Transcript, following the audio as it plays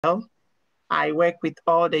I work with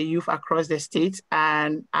all the youth across the state,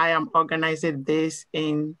 and I am organizing this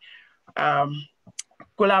in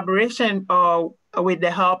collaboration with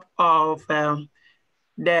the help of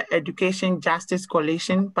the Education Justice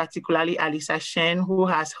Coalition, particularly Alisa Shen, who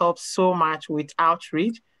has helped so much with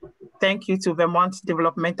outreach. Thank you to Vermont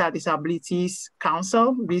Developmental Disabilities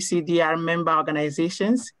Council, VCDR member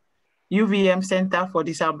organizations, UVM Center for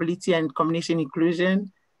Disability and Community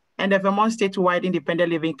Inclusion, and the Vermont Statewide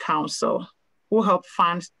Independent Living Council, who helped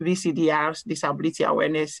fund VCDR's disability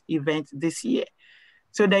awareness event this year.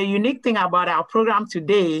 So the unique thing about our program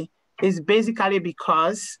today is basically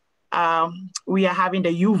because we are having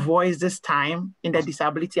the youth voice this time in the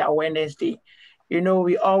Disability Awareness Day. You know,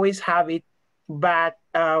 we always have it, but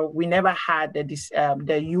we never had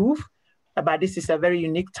the youth. But this is a very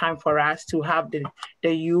unique time for us to have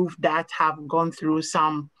the youth that have gone through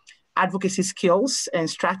some advocacy skills and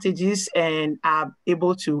strategies and are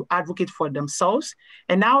able to advocate for themselves.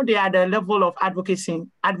 And now they are at the level of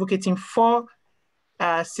advocating for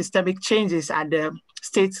systemic changes at the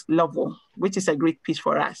state level, which is a great piece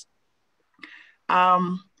for us.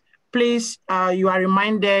 Please, you are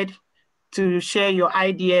reminded to share your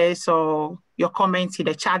ideas or your comments in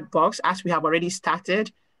the chat box as we have already started.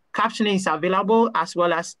 Captioning is available as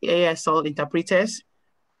well as ASL interpreters.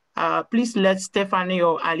 Please let Stephanie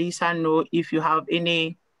or Alisa know if you have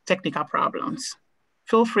any technical problems.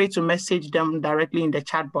 Feel free to message them directly in the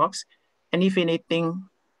chat box. And if anything,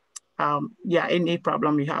 any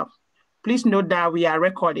problem you have. Please note that we are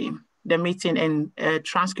recording the meeting and a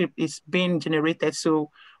transcript is being generated, so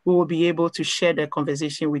we will be able to share the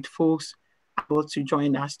conversation with folks able to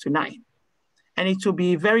join us tonight. And it will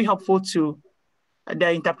be very helpful to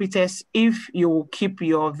the interpreters if you keep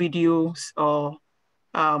your videos or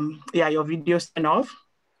your videos turned off,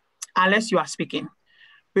 unless you are speaking.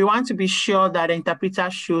 We want to be sure that the interpreter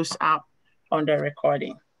shows up on the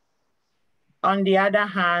recording. On the other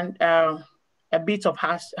hand, a bit of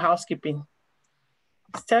housekeeping.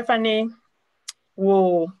 Stephanie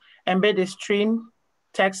will embed the stream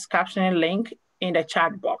text captioning link in the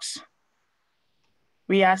chat box.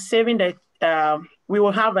 We are saving we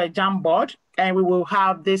will have a Jamboard and we will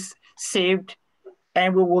have this saved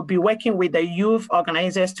and we will be working with the youth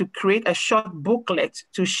organizers to create a short booklet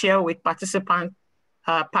to share with participant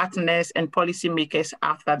partners and policymakers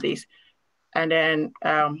after this. And then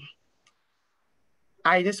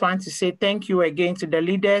I just want to say thank you again to the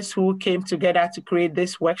leaders who came together to create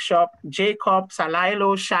this workshop, Jacob,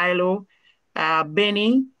 Salailo, Shiloh,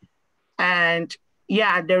 Benny, and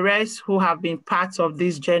the rest who have been part of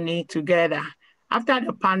this journey together. After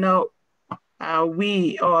the panel,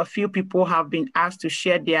 we or a few people have been asked to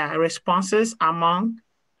share their responses among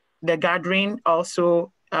the gathering.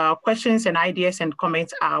 Also, questions and ideas and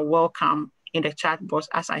comments are welcome in the chat box,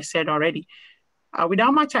 as I said already.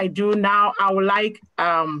 Without much ado, now I would like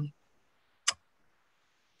one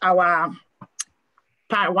of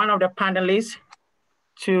the panelists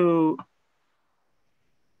to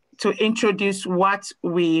introduce what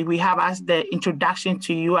we have as the introduction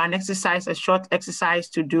to you, a short exercise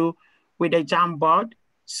to do with the Jamboard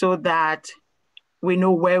so that we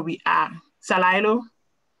know where we are. Salailo?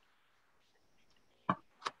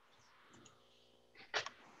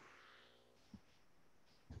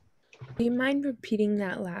 Do you mind repeating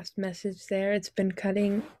that last message there? It's been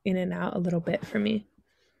cutting in and out a little bit for me.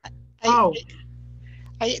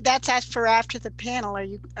 That's for after the panel. Are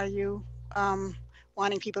you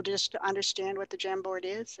wanting people just to understand what the Jamboard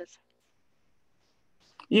is?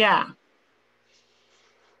 Yeah.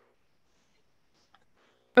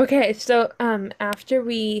 Okay, so after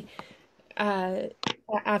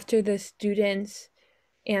the students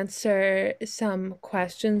answer some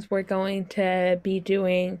questions, we're going to be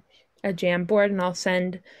doing a Jamboard, and I'll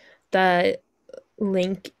send the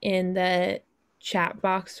link in the chat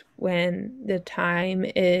box when the time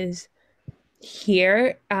is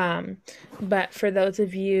here. But for those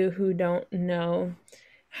of you who don't know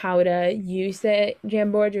how to use the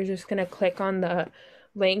Jamboard, you're just going to click on the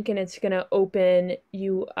link and it's going to open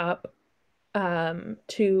you up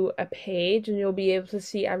to a page, and you'll be able to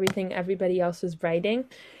see everything everybody else is writing.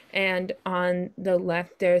 And on the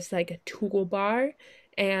left, there's like a toolbar,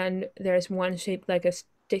 and there's one shaped like a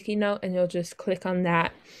sticky note, and you'll just click on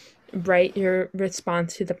that, write your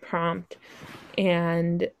response to the prompt,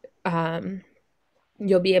 and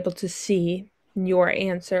you'll be able to see your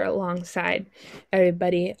answer alongside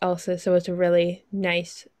everybody else's. So it's a really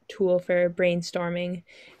nice tool for brainstorming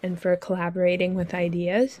and for collaborating with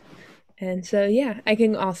ideas. And so, I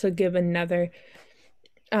can also give another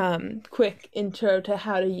quick intro to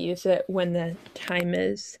how to use it when the time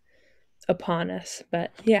is upon us.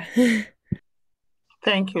 But yeah.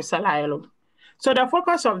 Thank you, Salailo. So the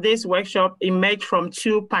focus of this workshop emerged from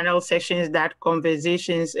two panel sessions, that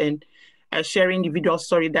conversations and sharing individual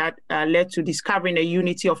story that led to discovering a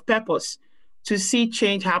unity of purpose to see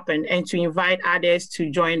change happen and to invite others to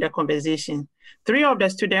join the conversation. Three of the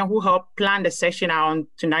students who helped plan the session are on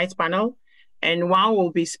tonight's panel, and one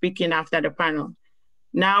will be speaking after the panel.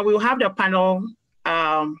 Now we'll have the panel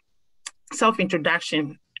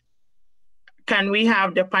self-introduction. Can we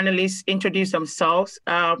have the panelists introduce themselves?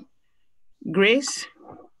 Grace?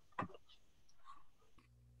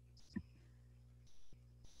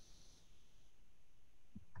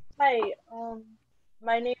 Hi,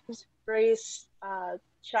 my name is Grace,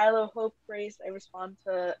 Shiloh, Hope, Grace. I respond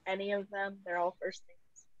to any of them. They're all first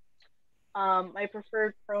names. My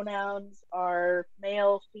preferred pronouns are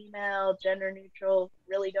male, female, gender neutral,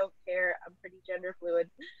 really don't care. I'm pretty gender fluid.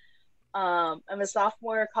 I'm a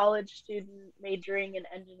sophomore college student majoring in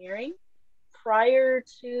engineering. Prior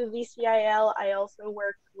to VCIL, I also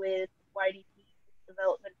worked with YDP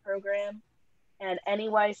Development Program and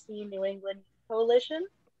NEYC New England Coalition.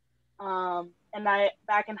 And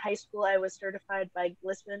back in high school, I was certified by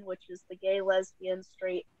GLSEN, which is the Gay, Lesbian,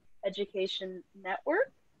 Straight Education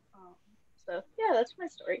Network. So yeah, that's my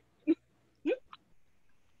story.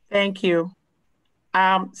 Thank you.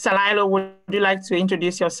 Salailo, would you like to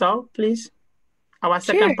introduce yourself, please? Our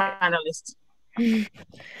second panelist.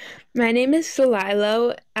 My name is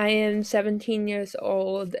Salailo. I am 17 years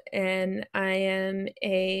old, and I am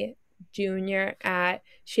a junior at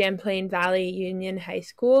Champlain Valley Union High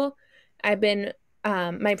School.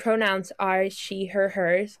 My pronouns are she, her,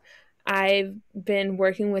 hers. I've been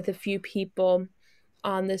working with a few people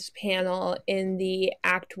on this panel in the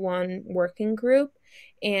Act One working group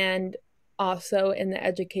and also in the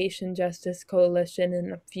Education Justice Coalition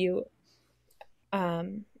and a few,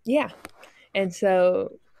 And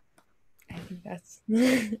so I think that's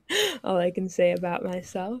all I can say about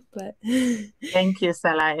myself, but. Thank you,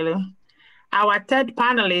 Salailo. Our third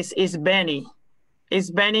panelist is Benny. Is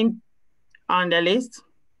Benny on the list?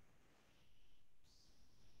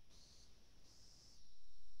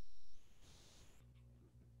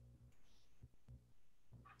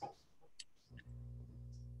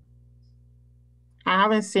 I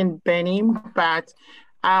haven't seen Benny, but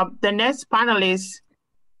the next panelist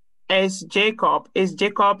is Jacob. Is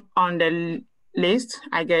Jacob on the list,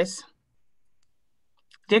 I guess?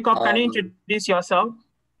 Jacob, can you introduce yourself?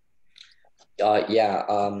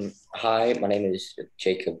 Hi, my name is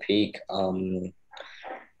Jacob Peak.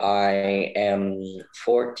 I am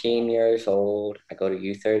 14 years old. I go to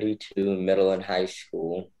U32 middle and high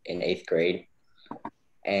school in 8th grade.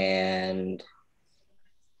 And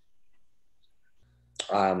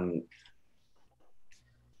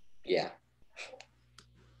yeah.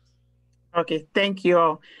 Okay, thank you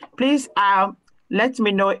all. Please let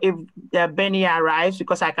me know if Benny arrives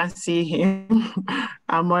because I can't see him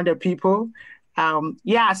among the people.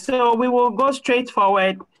 So we will go straight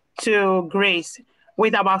forward to Grace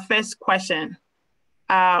with our first question.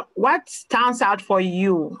 What stands out for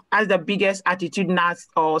you as the biggest attitudinal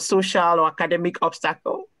or social or academic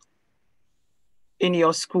obstacle in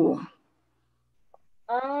your school?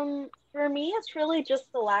 For me, it's really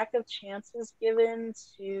just the lack of chances given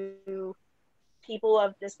to people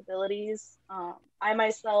of disabilities. I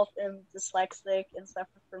myself am dyslexic and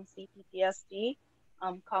suffer from CPTSD,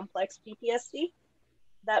 complex PTSD.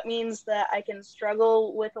 That means that I can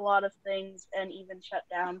struggle with a lot of things and even shut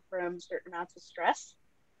down from certain amounts of stress.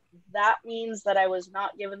 That means that I was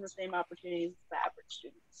not given the same opportunities as the average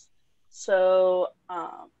students. So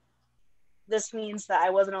this means that I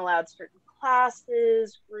wasn't allowed certain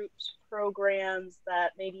classes, groups, programs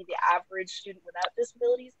that maybe the average student without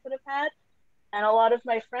disabilities could have had. And a lot of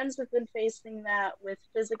my friends have been facing that with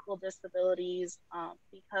physical disabilities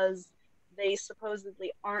because they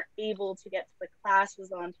supposedly aren't able to get to the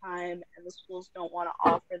classes on time and the schools don't want to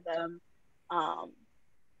offer them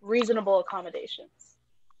reasonable accommodations.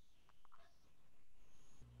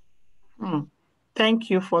 Thank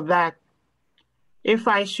you for that. If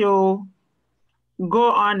I should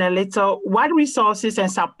go on a little, what resources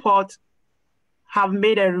and support have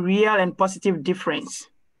made a real and positive difference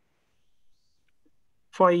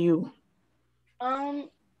for you?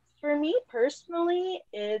 For me personally,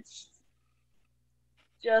 it's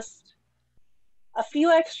just a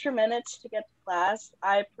few extra minutes to get to class.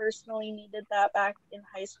 I personally needed that back in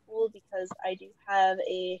high school because I do have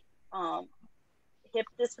a hip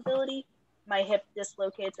disability. My hip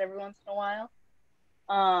dislocates every once in a while.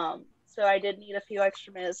 So I did need a few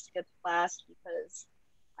extra minutes to get to class because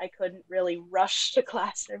I couldn't really rush to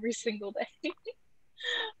class every single day.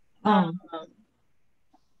 Mm.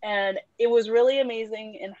 And it was really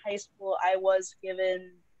amazing. In high school, I was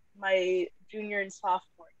given my junior and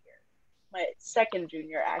sophomore year, my second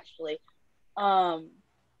junior actually,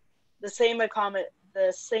 the same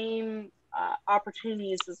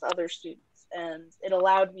opportunities as other students, and it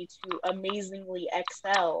allowed me to amazingly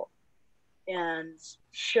excel and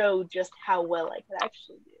show just how well I could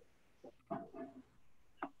actually do.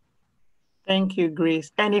 Thank you,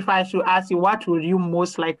 Grace. And if I should ask you, what would you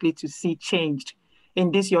most likely to see changed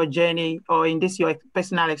in this your journey or in this your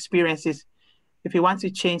personal experiences? If you want to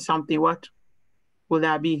change something, what will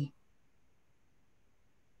that be?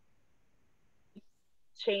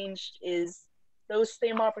 Changed is those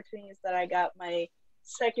same opportunities that I got my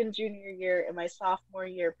second junior year and my sophomore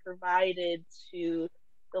year provided to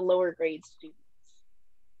the lower grade students.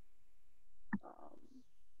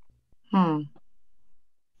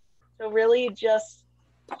 So really just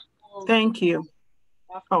Thank you.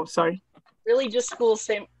 Oh, sorry. Really just schools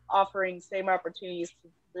offering same opportunities to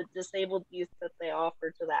the disabled youth that they offer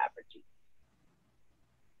to the average youth.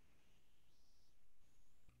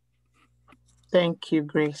 Thank you,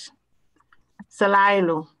 Grace.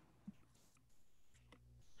 Salailo.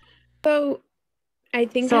 So I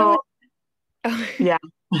think yeah,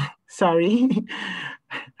 sorry.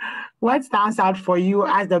 What stands out for you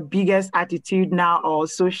as the biggest attitude now or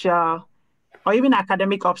social or even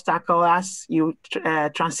academic obstacle as you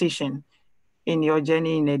transition in your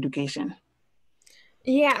journey in education?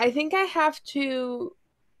 Yeah, I think I have to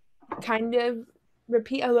kind of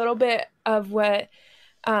repeat a little bit of what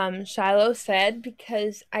Shiloh said,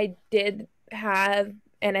 because I did have,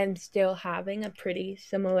 and I'm still having, a pretty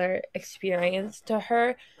similar experience to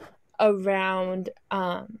her around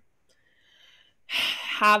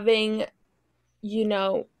having,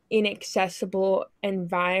 inaccessible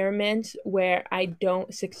environments where I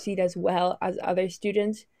don't succeed as well as other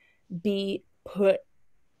students be put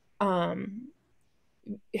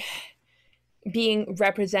being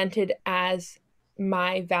represented as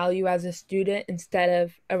my value as a student instead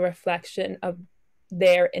of a reflection of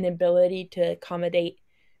their inability to accommodate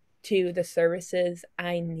to the services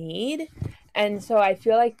I need. And so I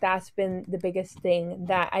feel like that's been the biggest thing,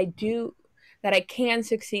 that I can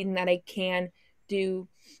succeed and that I can do,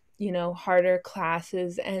 harder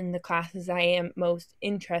classes and the classes I am most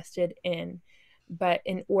interested in. But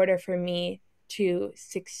in order for me to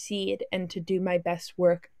succeed and to do my best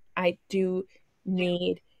work, I do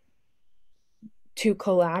need to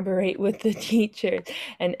collaborate with the teachers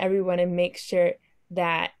and everyone and make sure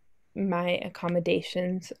that my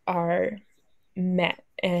accommodations are met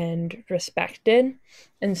and respected.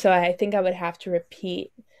 And so I think I would have to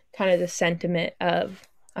repeat kind of the sentiment of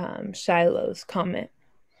Shiloh's comment.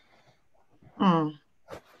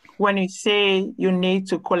 When you say you need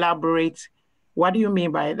to collaborate, what do you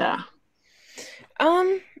mean by that?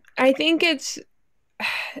 I think it's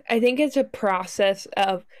a process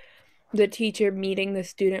of the teacher meeting the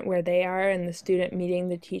student where they are and the student meeting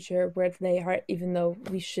the teacher where they are, even though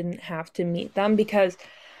we shouldn't have to meet them, because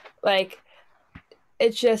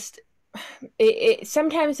it's just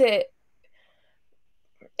sometimes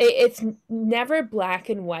it's never black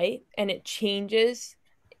and white, and it changes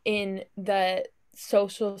in the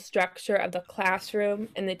social structure of the classroom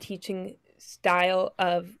and the teaching style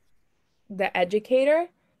of the educator.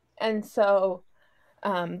 And so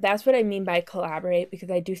that's what I mean by collaborate, because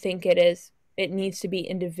I do think it needs to be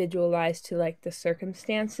individualized to like the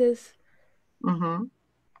circumstances.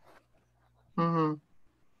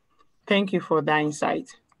 Thank you for that insight.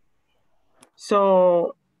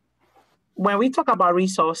 So when we talk about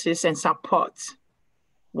resources and support,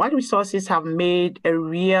 what resources have made a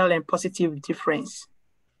real and positive difference?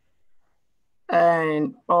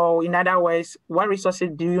 Or in other words, what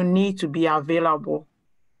resources do you need to be available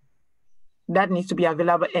that needs to be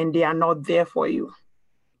available and they are not there for you?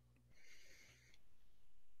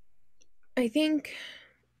 I think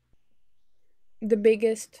the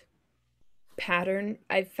biggest pattern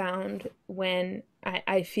I've found when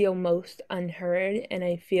I feel most unheard and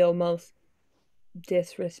I feel most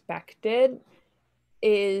disrespected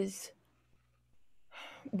is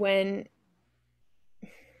when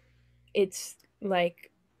it's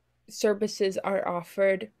like services are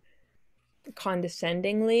offered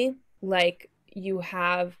condescendingly, like you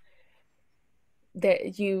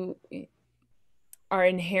are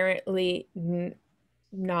inherently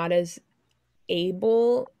not as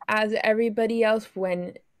able as everybody else,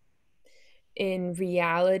 when in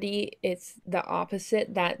reality it's the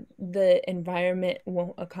opposite, that the environment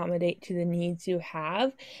won't accommodate to the needs you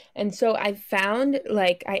have. And so I found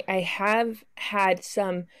I have had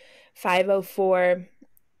some 504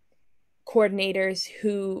 coordinators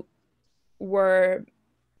who were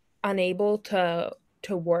unable to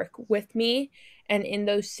work with me. And in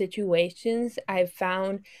those situations, I've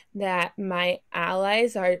found that my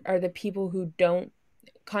allies are the people who don't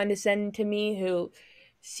condescend to me, who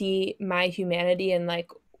see my humanity and like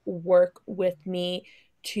work with me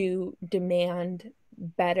to demand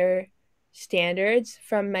better standards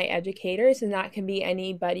from my educators. And that can be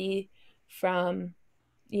anybody from,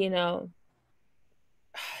 you know,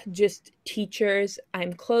 just teachers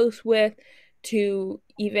I'm close with to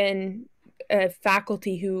even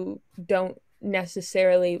faculty who don't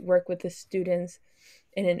necessarily work with the students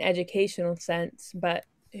in an educational sense, but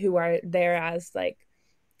who are there as like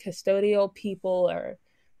custodial people or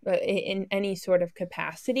in any sort of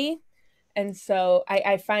capacity. And so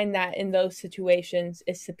I find that in those situations,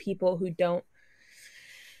 it's the people who don't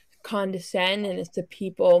condescend, and it's the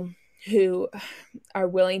people who are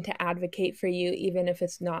willing to advocate for you, even if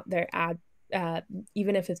it's not their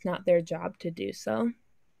even if it's not their job to do so.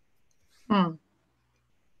 Hmm.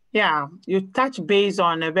 Yeah, you touch base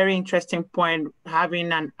on a very interesting point,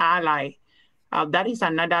 having an ally. That is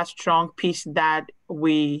another strong piece that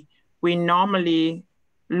we normally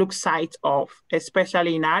look sight of,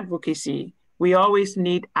 especially in advocacy. We always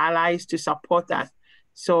need allies to support us.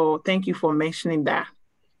 So thank you for mentioning that.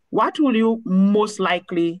 What will you most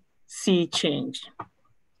likely see change?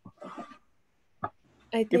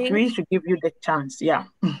 If we should give you the chance, yeah.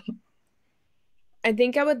 I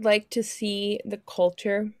think I would like to see the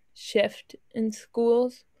culture shift in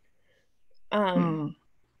schools.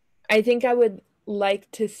 I think I would like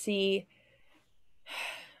to see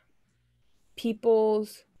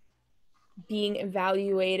people's being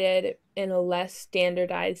evaluated in a less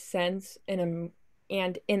standardized sense and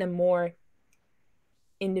in a more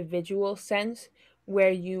individual sense,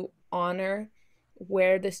 where you honor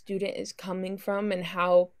where the student is coming from and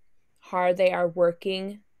how hard they are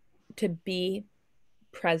working to be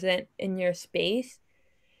present in your space,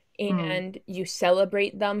 and you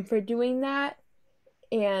celebrate them for doing that,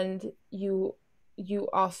 and you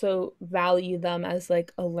also value them as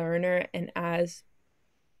like a learner and as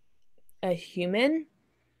a human.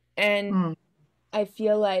 And I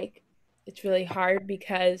feel like it's really hard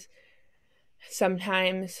because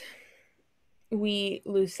sometimes we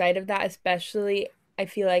lose sight of that, especially I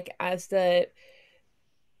feel like as the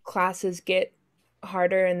classes get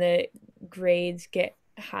harder and the grades get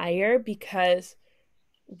higher, because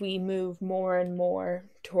we move more and more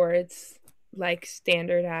towards like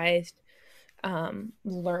standardized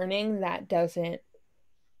learning that doesn't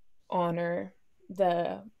honor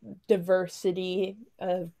the diversity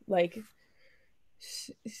of like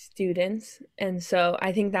students. And so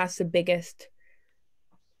I think that's the biggest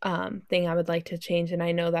thing I would like to change. And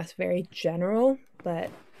I know that's very general,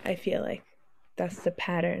 but I feel like that's the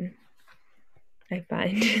pattern I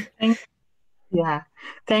find. Yeah,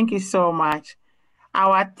 thank you so much.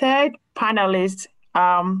 Our third panelist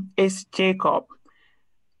is Jacob.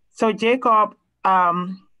 So Jacob,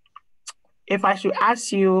 if I should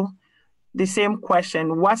ask you the same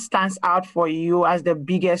question, what stands out for you as the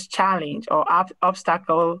biggest challenge or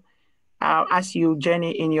obstacle as you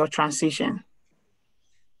journey in your transition?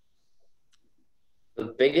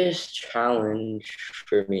 The biggest challenge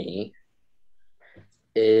for me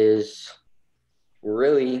is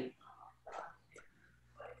really,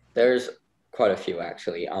 there's quite a few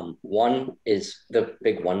actually. One is the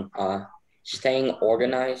big one, staying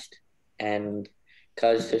organized, and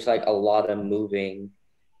because there's like a lot of moving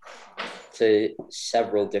to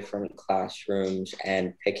several different classrooms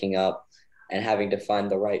and picking up and having to find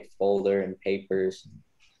the right folder and papers.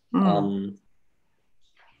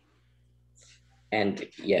 And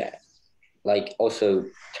yeah, like also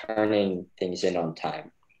turning things in on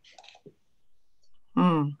time.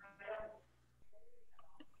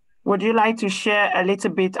 Would you like to share a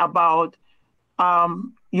little bit about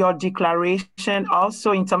your declaration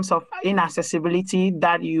also in terms of inaccessibility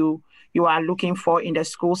that you are looking for in the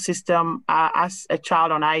school system as a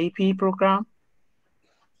child on IEP program?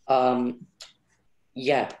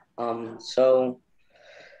 Yeah, so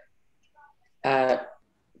at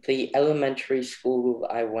the elementary school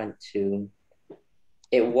I went to,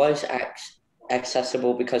 it was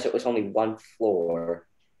accessible because it was only one floor.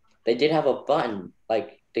 They did have a button,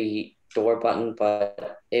 like the door button,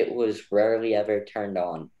 but it was rarely ever turned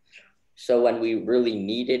on. So when we really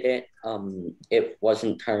needed it, it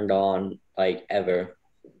wasn't turned on like ever.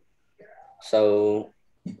 So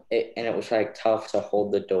it was like tough to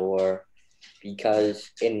hold the door because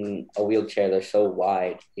in a wheelchair, they're so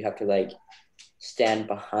wide. You have to like stand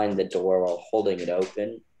behind the door while holding it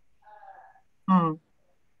open.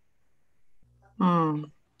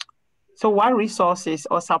 So what resources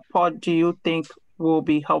or support do you think will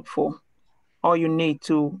be helpful or you need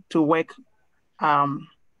to work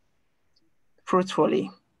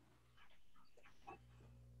fruitfully?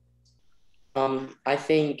 I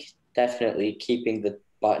think definitely keeping the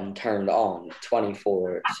button turned on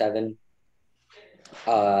 24/7,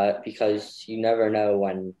 because you never know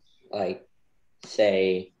when, like,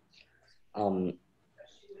 say,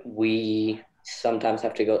 we sometimes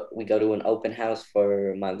we go to an open house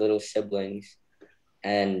for my little siblings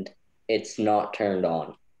and it's not turned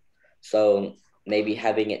on. So maybe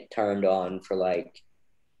having it turned on for like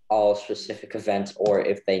all specific events, or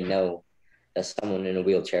if they know that someone in a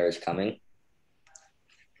wheelchair is coming.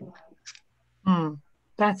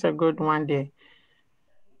 That's a good one there.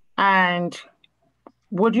 And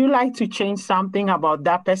would you like to change something about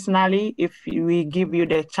that personally? If we give you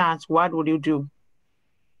the chance, what would you do?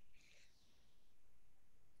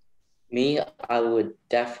 Me, I would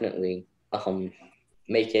definitely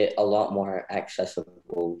make it a lot more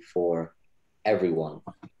accessible for everyone.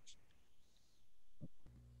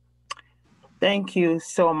 Thank you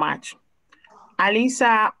so much.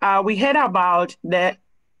 Alisa, we heard about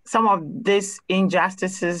some of these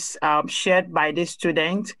injustices shared by the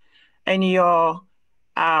student, and your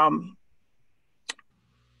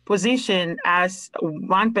position as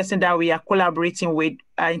one person that we are collaborating with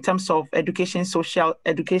in terms of social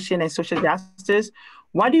education and social justice.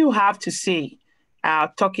 What do you have to say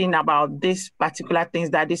talking about these particular things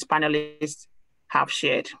that these panelists have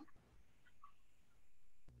shared?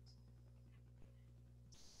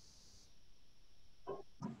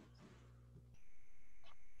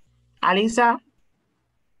 Alisa?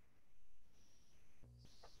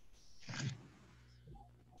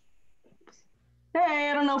 Hey,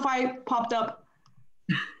 I don't know if I popped up.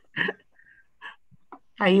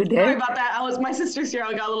 Are you there? Sorry about that. My sister's here.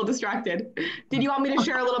 I got a little distracted. Did you want me to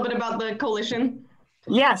share a little bit about the coalition?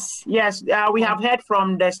 Yes. We have heard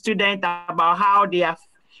from the student about how they are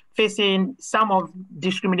facing some of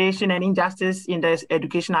discrimination and injustice in the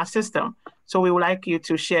educational system. So we would like you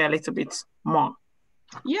to share a little bit more.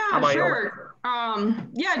 Yeah, sure.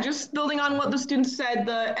 Just building on what the students said,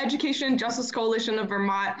 the Education Justice Coalition of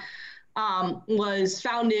Vermont was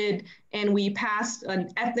founded, and we passed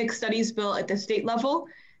an ethnic studies bill at the state level.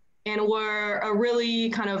 And we're a really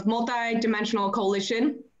kind of multi-dimensional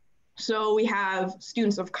coalition. So we have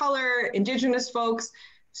students of color, Indigenous folks,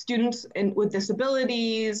 students with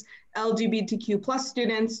disabilities, LGBTQ plus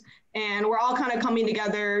students, and we're all kind of coming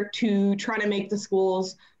together to try to make the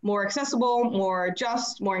schools more accessible, more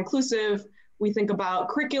just, more inclusive. We think about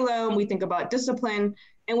curriculum, we think about discipline,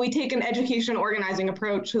 and we take an education organizing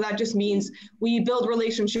approach. So that just means we build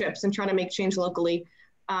relationships and try to make change locally.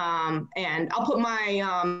 And I'll put my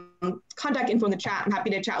contact info in the chat. I'm happy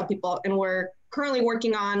to chat with people. And we're currently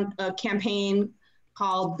working on a campaign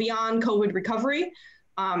called Beyond COVID Recovery.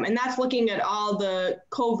 And that's looking at all the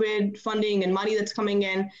COVID funding and money that's coming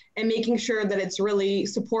in and making sure that it's really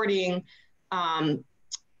supporting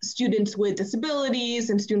students with disabilities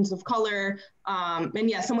and students of color. And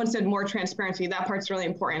yeah, someone said more transparency. That part's really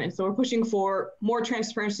important. And so we're pushing for more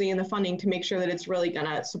transparency in the funding to make sure that it's really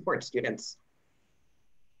gonna support students.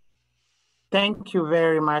 Thank you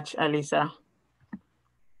very much, Alisa.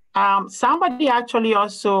 Somebody actually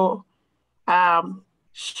also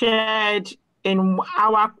shared in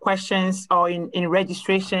our questions or in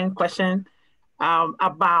registration question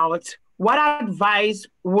about what advice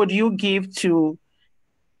would you give to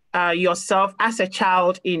yourself as a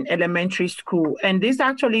child in elementary school? And this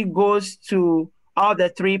actually goes to all the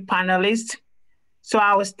three panelists. So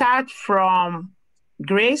I will start from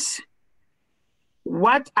Grace.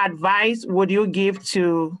 What advice would you give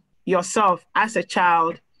to yourself as a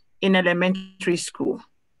child in elementary school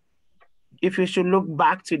if you should look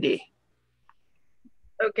back today?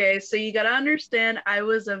 Okay, so you got to understand, I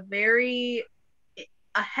was a very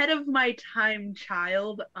ahead of my time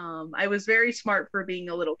child. I was very smart for being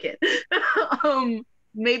a little kid.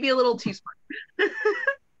 Maybe a little too smart.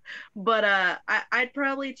 But I'd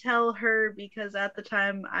probably tell her, because at the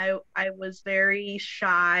time I was very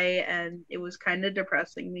shy and it was kind of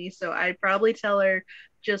depressing me. So I'd probably tell her,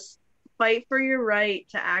 just fight for your right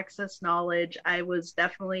to access knowledge. I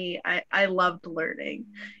loved learning.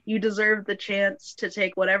 You deserve the chance to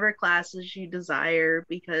take whatever classes you desire,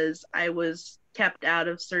 because I was kept out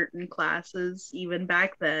of certain classes even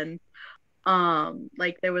back then.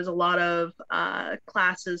 Like there was a lot of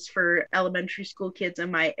classes for elementary school kids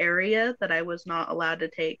in my area that I was not allowed to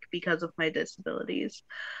take because of my disabilities.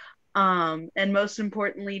 And most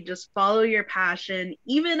importantly, just follow your passion.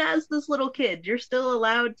 Even as this little kid, you're still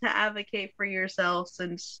allowed to advocate for yourself,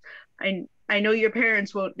 since I know your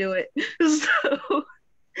parents won't do it. So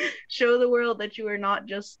show the world that you are not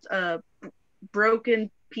just a broken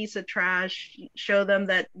piece of trash. Show them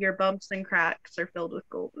that your bumps and cracks are filled with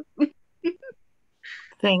gold.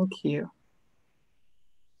 Thank you.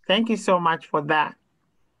 Thank you so much for that.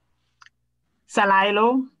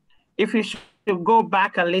 Salailo, if you should go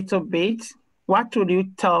back a little bit, what would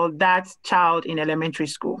you tell that child in elementary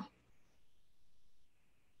school?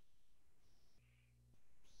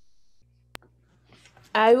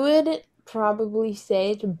 I would probably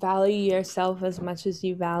say to value yourself as much as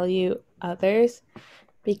you value others,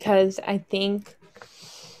 because I think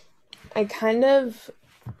I kind of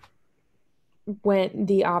went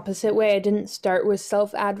the opposite way. I didn't start with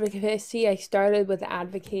self-advocacy. I started with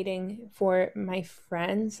advocating for my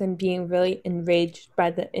friends and being really enraged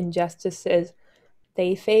by the injustices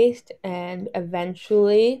they faced. And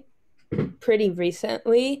eventually, pretty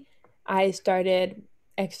recently, I started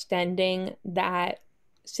extending that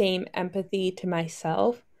same empathy to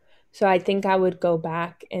myself. So I think I would go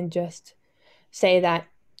back and just say that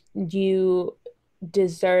you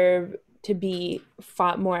deserve to be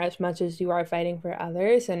fought more as much as you are fighting for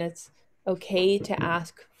others, and it's okay to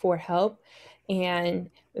ask for help,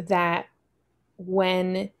 and that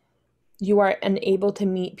when you are unable to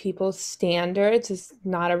meet people's standards, it's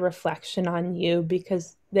not a reflection on you,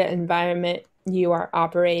 because the environment you are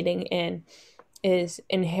operating in is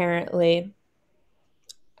inherently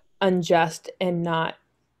unjust and not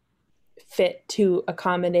fit to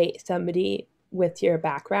accommodate somebody with your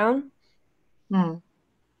background.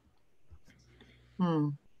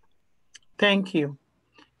 Thank you.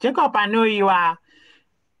 Jacob, I know you are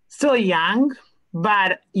still young,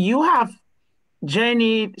 but you have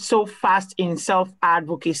journeyed so fast in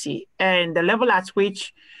self-advocacy, and the level at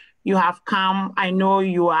which you have come, I know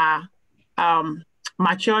you are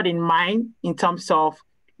matured in mind in terms of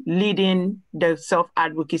leading the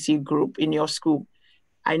self-advocacy group in your school.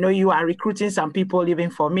 I know you are recruiting some people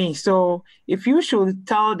even for me. So if you should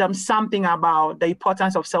tell them something about the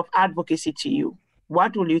importance of self-advocacy to you,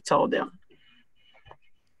 what will you tell them?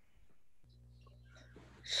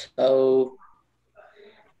 So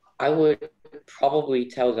I would probably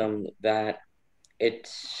tell them that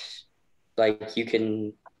it's like you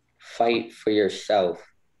can fight for yourself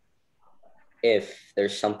if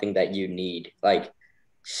there's something that you need. Like,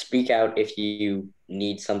 speak out if you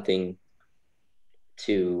need something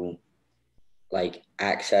to like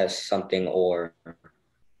access something or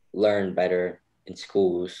learn better in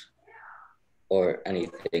schools or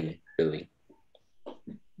anything really.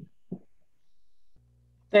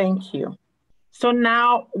 Thank you. So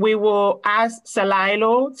now we will ask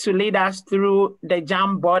Salailo to lead us through the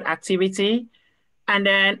Jamboard activity. And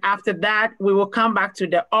then after that, we will come back to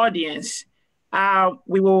the audience.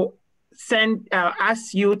 We will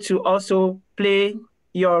ask you to also play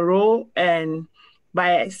your role, and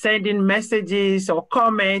by sending messages or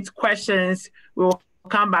comments, questions, we will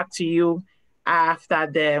come back to you after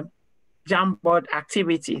the Jamboard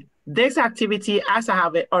activity. This activity, as I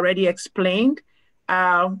have already explained,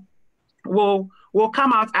 will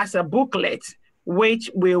come out as a booklet,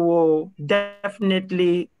 which we will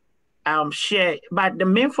definitely share. But the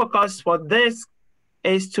main focus for this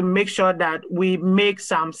is to make sure that we make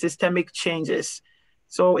some systemic changes.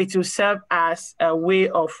 So it will serve as a way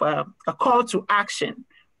of a call to action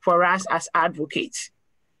for us as advocates.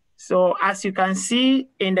 So as you can see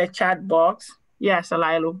in the chat box, yes,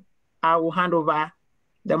 Salailo, I will hand over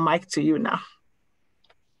the mic to you now.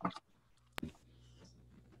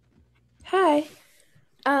 Hi.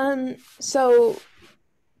 So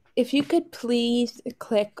if you could please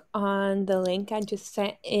click on the link I just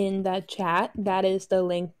sent in the chat, that is the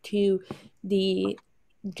link to the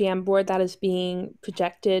Jamboard that is being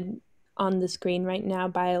projected on the screen right now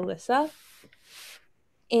by Alyssa.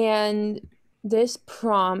 And this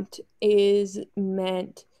prompt is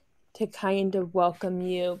meant to kind of welcome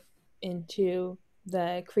you into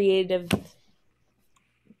the creative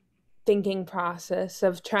thinking process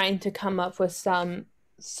of trying to come up with some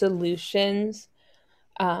solutions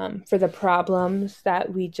for the problems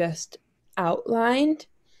that we just outlined.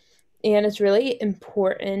 And it's really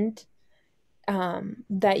important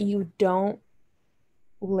that you don't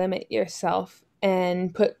limit yourself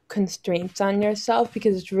and put constraints on yourself,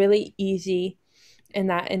 because it's really easy in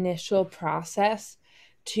that initial process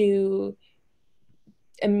to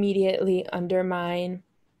immediately undermine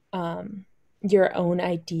your own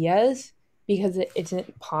ideas because it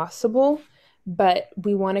isn't possible. But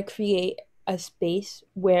we want to create a space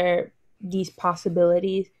where these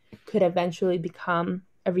possibilities could eventually become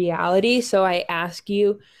a reality. So I ask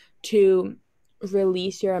you to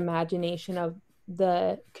release your imagination of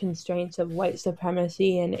the constraints of white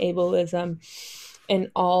supremacy and ableism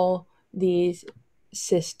and all these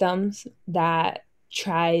systems that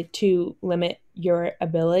try to limit your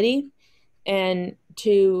ability, and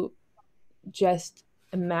to just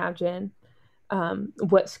imagine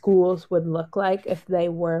what schools would look like if they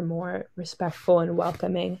were more respectful and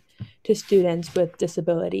welcoming to students with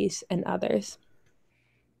disabilities and others.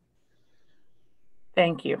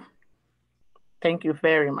 Thank you. Thank you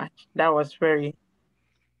very much. That was very,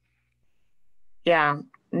 yeah,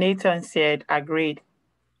 Nathan said agreed.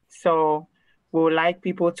 So we would like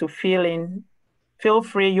people to feel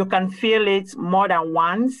free. You can feel it more than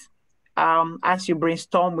once as you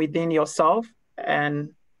brainstorm within yourself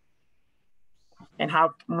and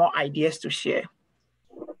have more ideas to share.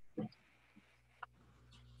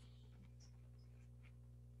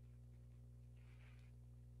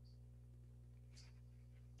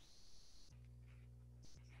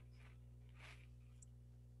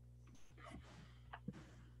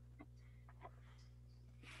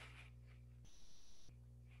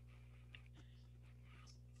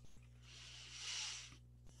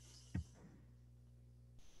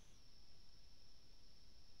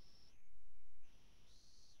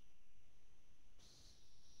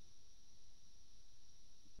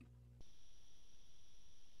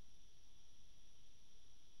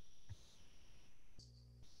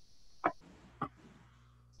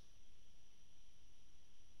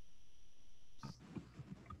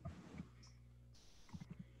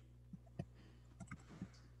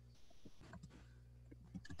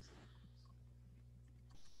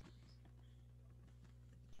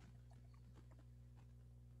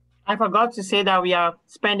 I forgot to say that we are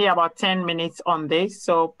spending about 10 minutes on this.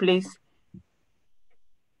 So please,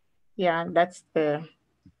 yeah, that's the...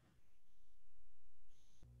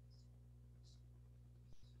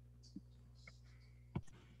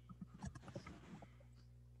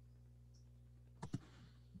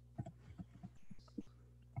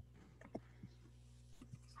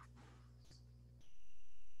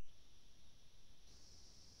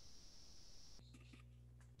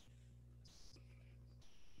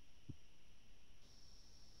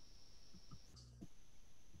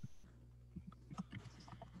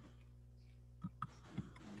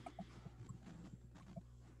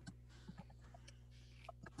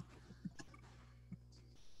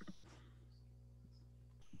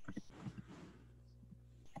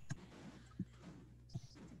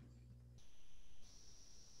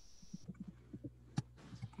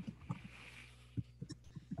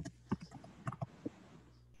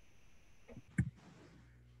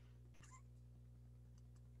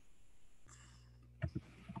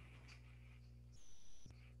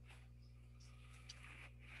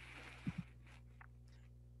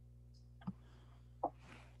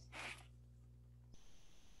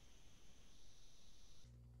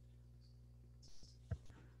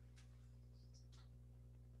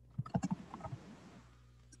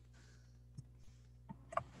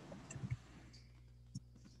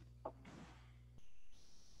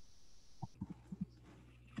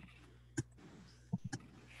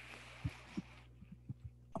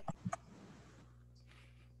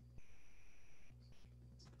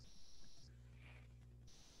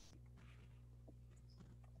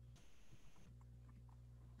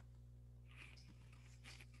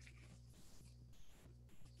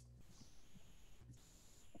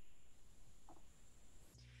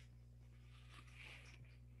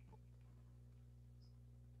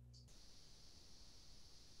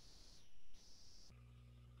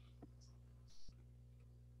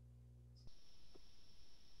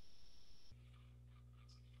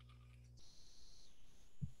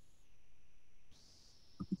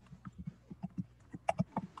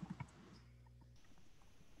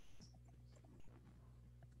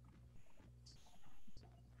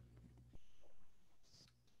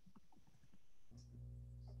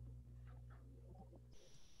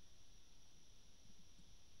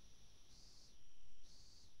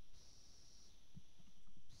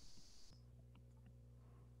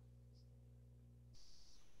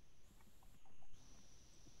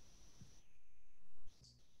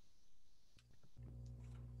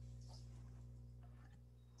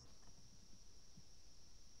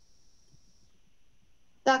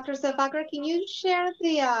 Dr. Zafakra, can you share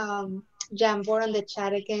the Jamboard on the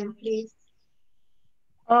chat again, please?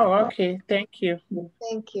 Oh, okay. Thank you.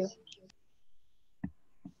 Thank you.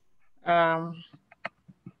 Where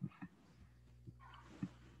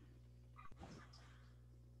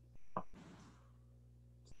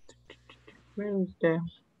is the...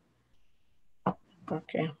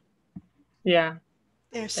 Okay. Yeah.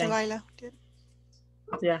 There's Thanks. Salila.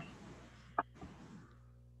 Yeah.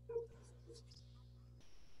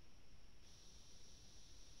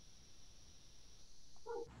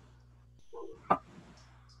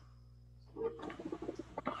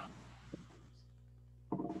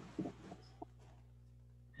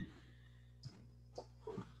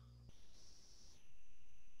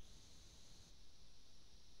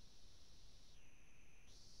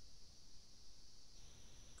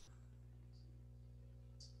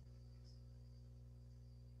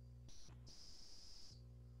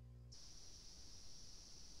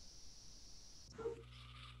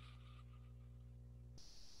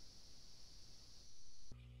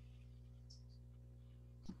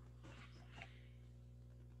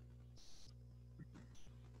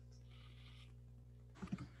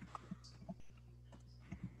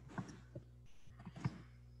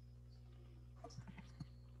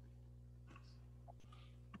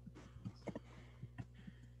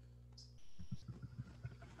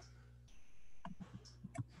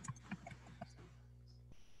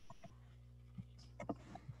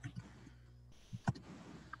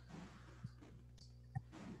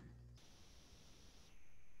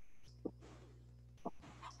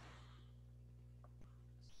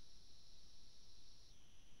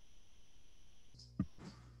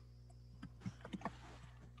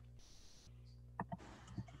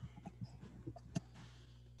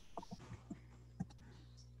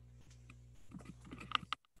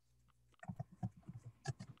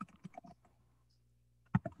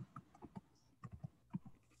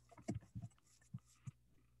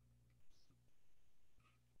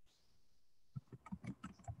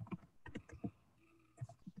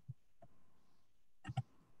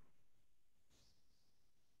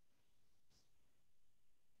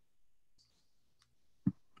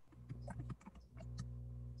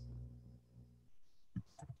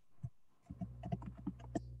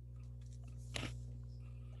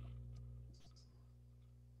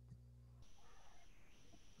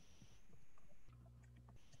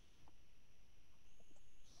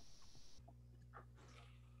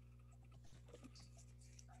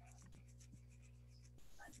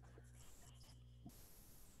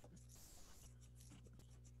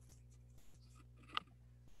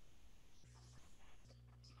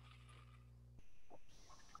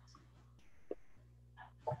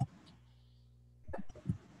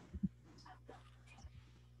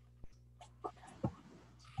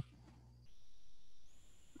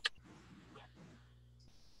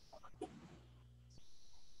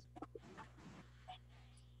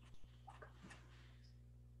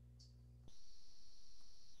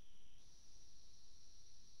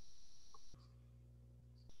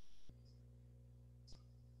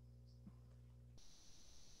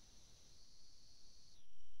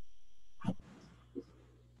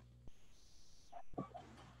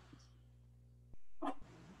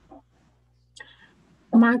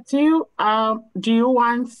 Matthew, do you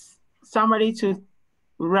want somebody to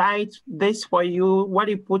write this for you? What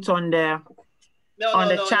you put on the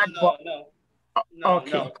chat box? No.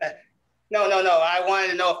 No. I wanted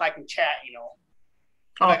to know if I can chat, If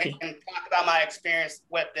I can talk about my experience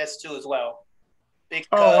with this too as well.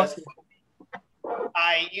 Because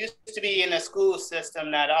I used to be in a school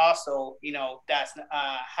system that also, that's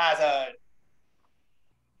has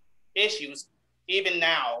issues even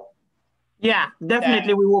now. Yeah,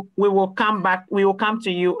 definitely. We will come back. We will come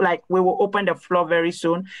to you. Like, we will open the floor very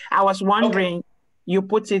soon. I was wondering, you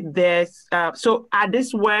put it there. So are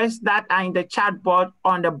these words that are in the chat board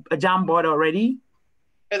on the Jamboard already?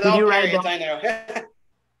 Did you write them? I know.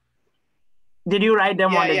 Did you write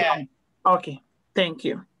them on the Jamboard? Okay, thank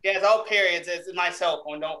you. Yeah, it's all periods. It's my cell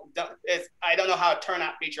phone. I don't know how to turn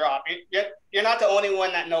that feature off. You're not the only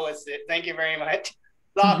one that knows it. Thank you very much.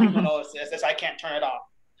 A lot of people know this. I can't turn it off.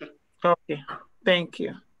 Okay, thank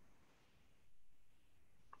you.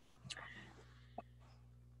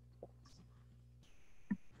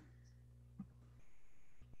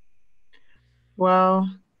 Well,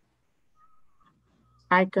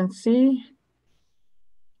 I can see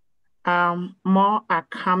more are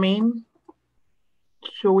coming.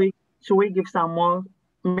 Should we give some more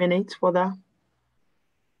minutes for that?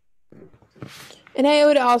 And I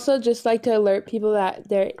would also just like to alert people that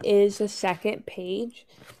there is a second page.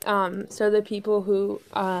 So the people who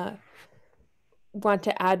want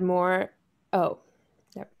to add more. Oh,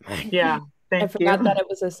 never mind. Yeah, thank you. I forgot that it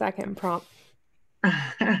was a second prompt.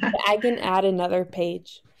 I can add another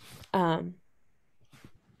page.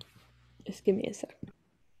 Just give me a sec.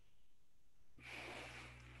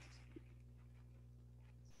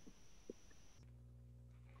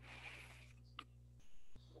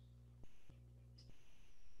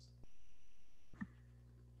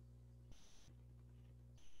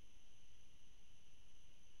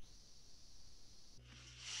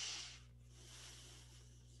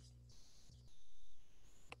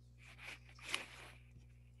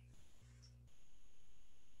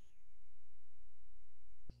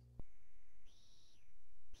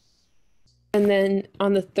 And then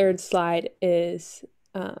on the third slide is,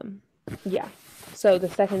 so the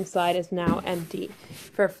second slide is now empty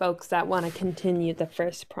for folks that want to continue the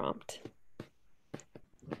first prompt.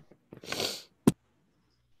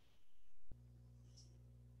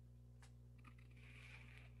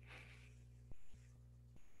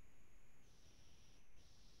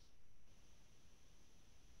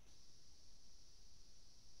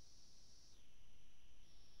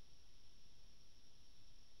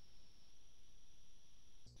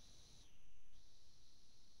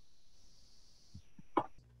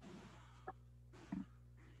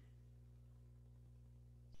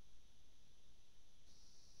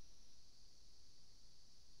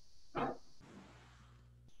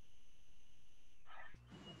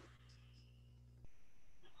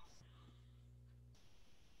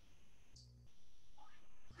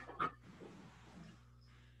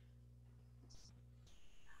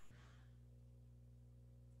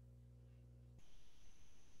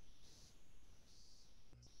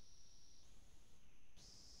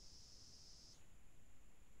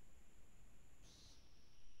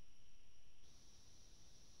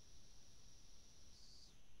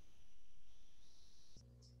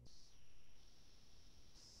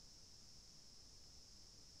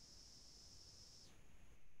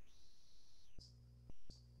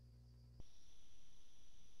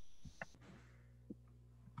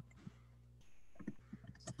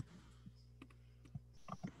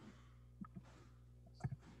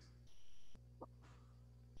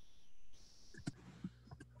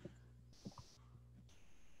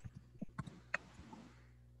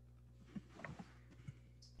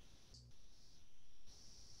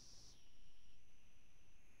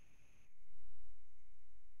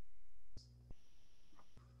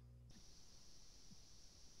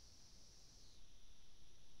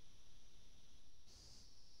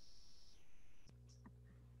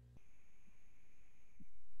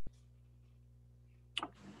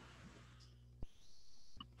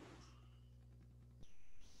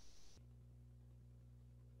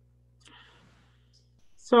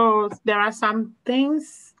 So there are some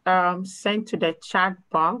things sent to the chat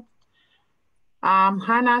box.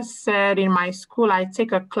 Hannah said, in my school, I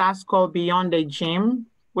take a class called Beyond the Gym,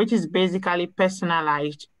 which is basically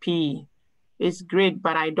personalized PE. It's great,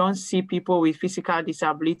 but I don't see people with physical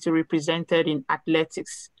disability represented in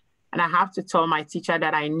athletics. And I have to tell my teacher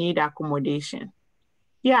that I need accommodation.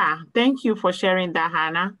 Yeah, thank you for sharing that,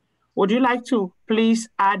 Hannah. Would you like to please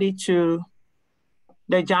add it to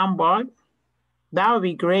the Jamboard? That would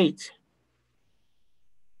be great.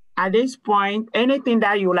 At this point, anything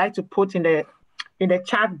that you would like to put in the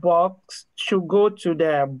chat box should go to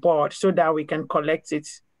the board so that we can collect it.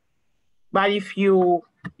 But if you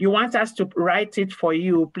want us to write it for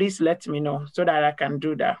you, please let me know so that I can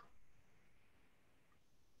do that.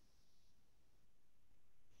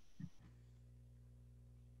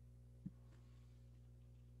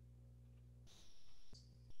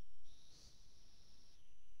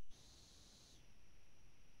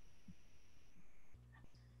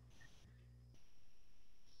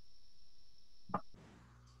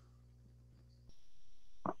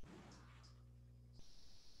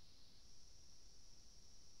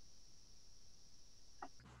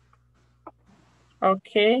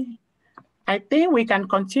 Okay, I think we can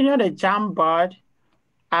continue the Jamboard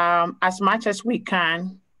as much as we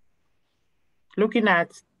can. Looking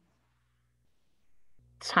at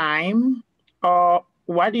time, or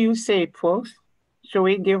what do you say, folks? Should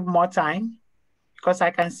we give more time? Because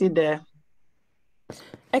I can see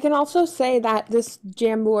I can also say that this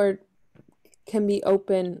Jamboard can be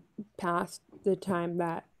open past the time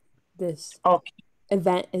that this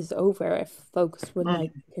event is over if folks would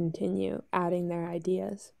like to continue adding their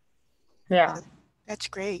ideas. Yeah. That's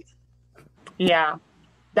great. Yeah,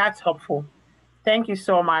 that's helpful. Thank you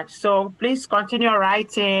so much. So please continue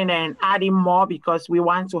writing and adding more because we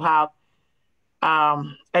want to have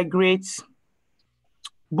a great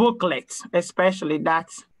booklet, especially that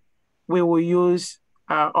we will use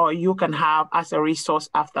or you can have as a resource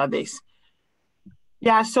after this.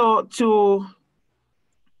 Yeah, so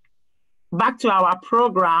back to our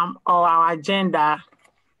program or our agenda,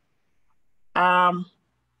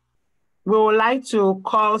 we would like to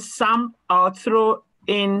call some or throw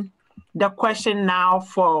in the question now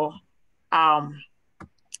for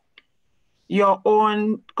your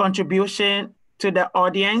own contribution to the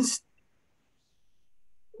audience.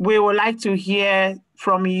 We would like to hear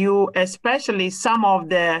from you, especially some of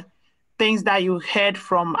the things that you heard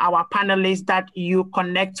from our panelists that you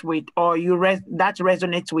connect with or that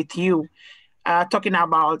resonates with you, talking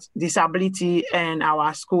about disability and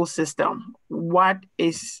our school system. What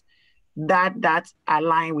is that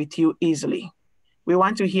align with you easily? We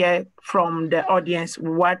want to hear from the audience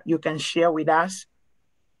what you can share with us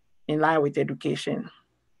in line with education.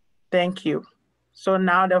 Thank you. So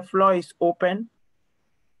now the floor is open.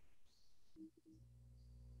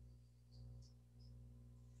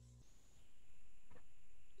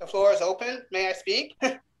 The floor is open. May I speak?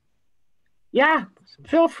 Yeah,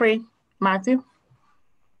 feel free, Matthew.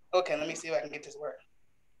 Okay, let me see if I can get this work.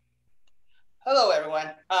 Hello, everyone.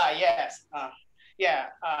 Yes.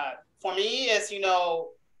 For me, it's,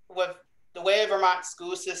 with the way Vermont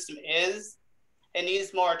school system is, it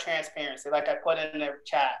needs more transparency. Like I put in the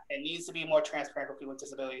chat, it needs to be more transparent for people with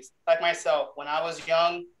disabilities. Like myself, when I was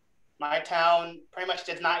young, my town pretty much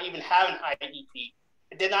did not even have an IEP.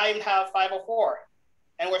 It did not even have 504.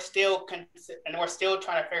 And we're still trying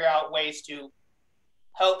to figure out ways to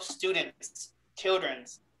help students, children,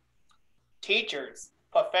 teachers,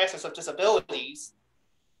 professors with disabilities.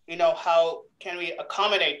 How can we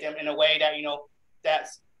accommodate them in a way that,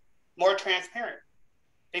 that's more transparent?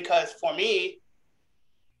 Because for me,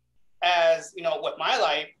 as, with my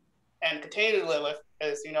life and continue to live with,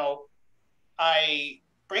 is, I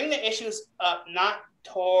bring the issues up not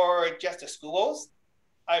toward just the schools.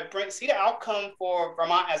 I see the outcome for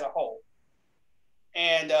Vermont as a whole.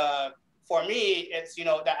 And for me, it's,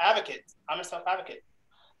 the advocate. I'm a self-advocate.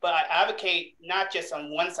 But I advocate not just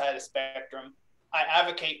on one side of the spectrum, I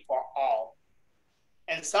advocate for all.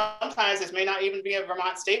 And sometimes this may not even be a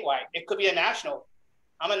Vermont statewide. It could be a national.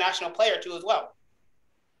 I'm a national player too as well.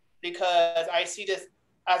 Because I see this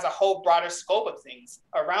as a whole broader scope of things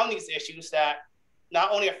around these issues that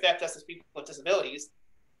not only affect us as people with disabilities,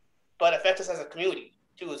 but affect us as a community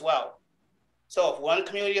too as well. So if one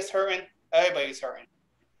community is hurting, everybody's hurting.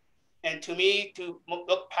 And to me, to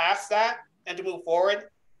look past that and to move forward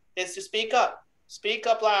is to speak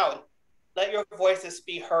up loud, let your voices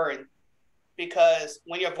be heard. Because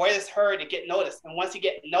when your voice is heard, you get noticed. And once you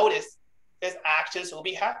get noticed, there's actions will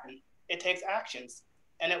be happening. It takes actions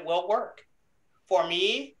and it will work. For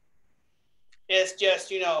me, it's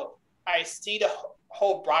just, I see the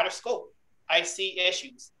whole broader scope. I see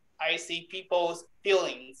issues. I see people's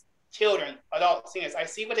feelings, children, adults, seniors. I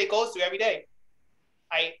see what they go through every day.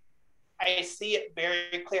 I see it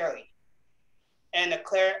very clearly. And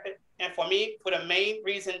for me, for the main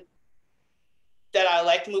reason that I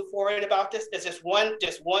like to move forward about this is just one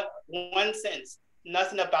sentence.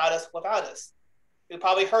 Nothing about us without us. We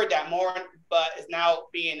probably heard that more, but it's now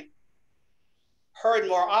being heard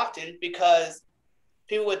more often because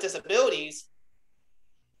people with disabilities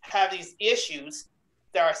have these issues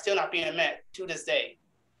that are still not being met to this day.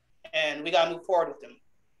 And we got to move forward with them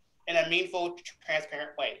in a meaningful,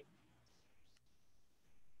 transparent way.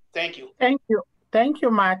 Thank you. Thank you. Thank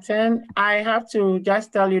you, Martin. I have to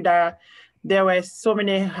just tell you that there were so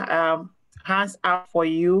many hands up for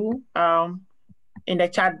you in the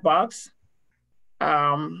chat box.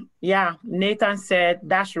 Yeah, Nathan said,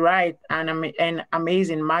 that's right, and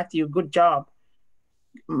amazing, Matthew, good job.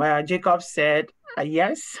 Jacob said,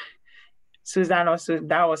 yes. Susan also,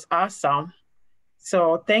 that was awesome.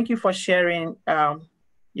 So thank you for sharing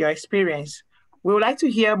your experience. We would like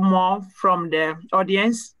to hear more from the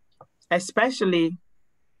audience, especially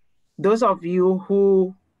those of you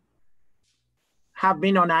who have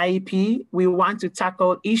been on IEP. We want to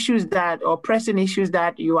tackle issues that, or pressing issues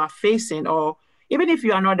that you are facing, or even if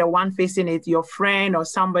you are not the one facing it, your friend or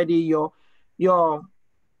somebody, your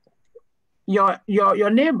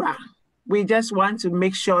neighbor. We just want to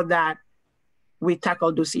make sure that we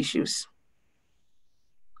tackle those issues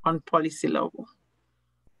on policy level.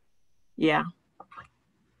 Yeah.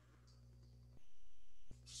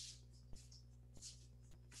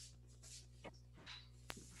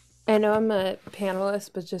 I know I'm a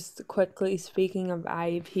panelist, but just quickly speaking of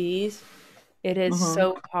IEPs, it is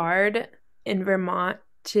so hard in Vermont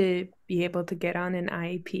to be able to get on an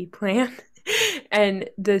IEP plan. And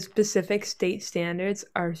the specific state standards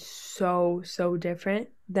are so different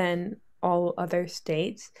than all other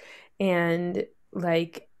states. And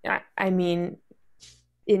like, I mean,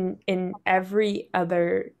 in every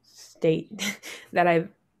other state that I've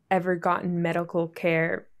ever gotten medical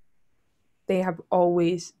care, they have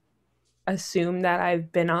always assumed that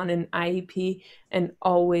I've been on an IEP and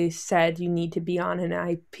always said you need to be on an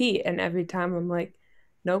IEP. And every time I'm like,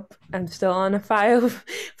 nope, I'm still on a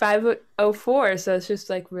 504. So it's just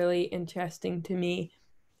like really interesting to me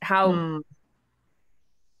how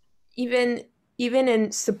even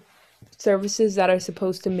in services that are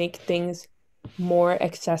supposed to make things more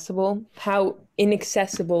accessible, how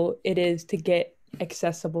inaccessible it is to get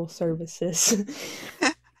accessible services.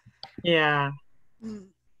 Yeah.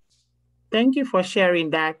 Thank you for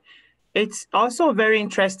sharing that. It's also very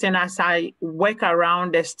interesting as I work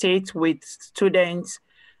around the state with students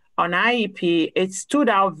on IEP, it stood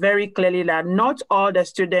out very clearly that not all the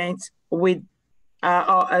students with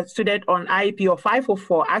or a student on IEP or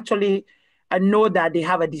 504 actually know that they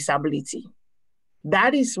have a disability.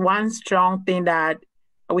 That is one strong thing that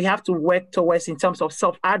we have to work towards in terms of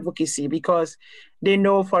self-advocacy, because they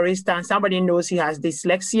know, for instance, somebody knows he has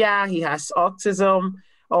dyslexia, he has autism,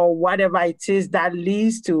 or whatever it is that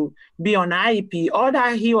leads to be on IEP. All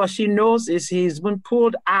that he or she knows is he's been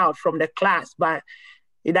pulled out from the class, but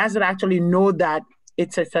it doesn't actually know that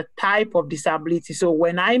it's a type of disability. So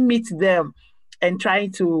when I meet them and try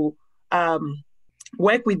to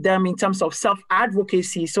work with them in terms of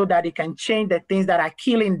self-advocacy so that they can change the things that are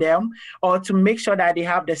killing them, or to make sure that they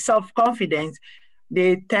have the self-confidence,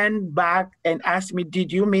 they turn back and ask me,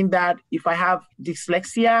 did you mean that if I have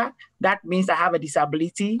dyslexia, that means I have a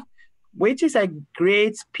disability? Which is a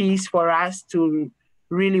great piece for us to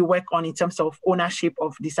really work on in terms of ownership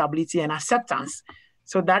of disability and acceptance.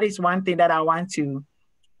 So that is one thing that I want to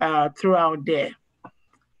throw out there.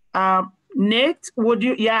 Nate, would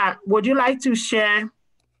you like to share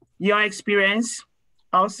your experience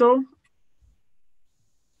also?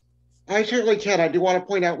 I certainly can. I do want to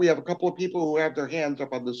point out we have a couple of people who have their hands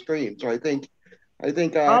up on the screen. So I think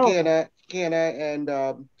Hannah and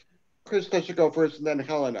Krista should go first, and then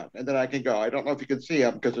Helena, and then I can go. I don't know if you can see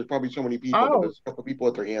them because there's probably so many people, but there's a couple of people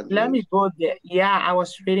with their hands raised. Let me go there. Yeah, I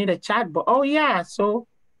was reading the chat, but yeah. So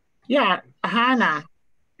yeah, Hannah,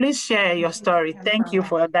 please share your story. Thank you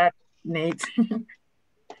for that, Nate.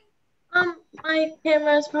 My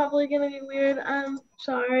camera is probably gonna be weird. I'm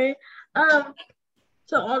sorry.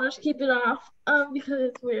 So I'll just keep it off because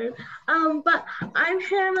it's weird. But I'm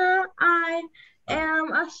Hannah. I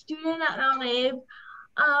am a student at Mount Abe.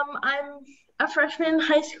 I'm a freshman in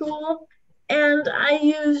high school, and I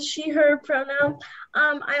use she, her pronoun.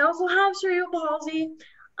 I also have cerebral palsy.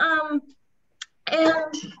 And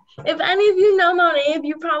if any of you know Mount Abe,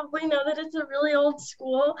 you probably know that it's a really old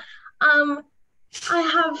school. I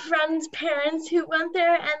have friends' parents who went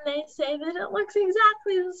there, and they say that it looks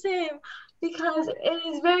exactly the same because it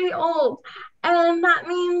is very old. And that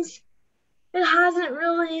means it hasn't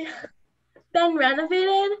really been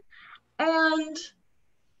renovated. And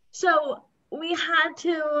so we had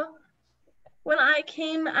to, when I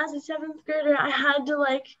came as a 7th grader, I had to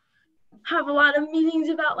like have a lot of meetings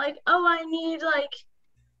about like, oh, I need like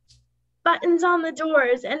buttons on the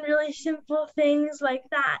doors and really simple things like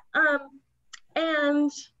that.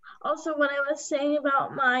 And also what I was saying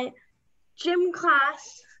about my gym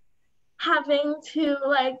class having to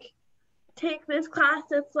like take this class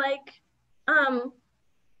that's like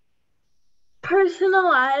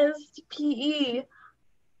personalized PE,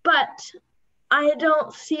 but I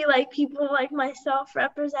don't see like people like myself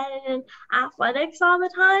represented in athletics all the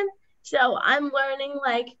time. So I'm learning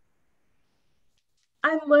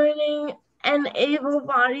an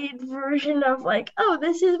able-bodied version of like, oh,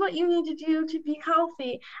 this is what you need to do to be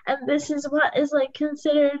healthy, and this is what is like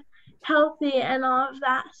considered healthy and all of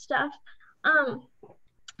that stuff.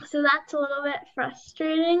 So that's a little bit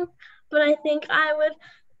frustrating, but I think I would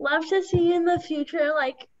love to see in the future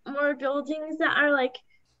like more buildings that are like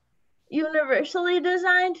universally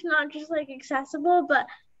designed, not just like accessible, but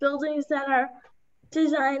buildings that are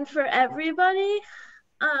designed for everybody.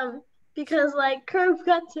 Because like curb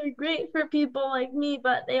cuts are great for people like me,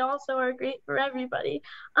 but they also are great for everybody.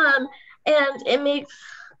 And it makes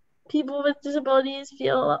people with disabilities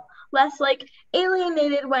feel less like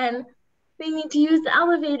alienated when they need to use the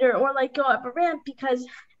elevator or like go up a ramp, because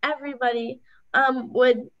everybody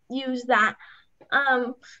would use that.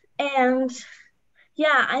 And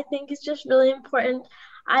yeah, I think it's just really important.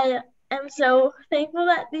 I am so thankful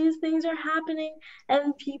that these things are happening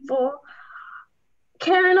and people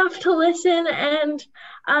care enough to listen, and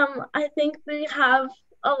I think we have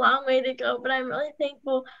a long way to go, but I'm really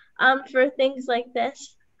thankful for things like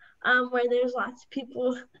this, where there's lots of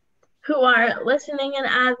people who are listening and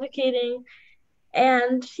advocating.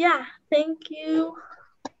 And yeah, thank you.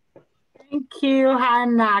 Thank you,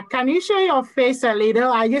 Hannah. Can you show your face a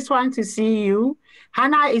little? I just want to see you.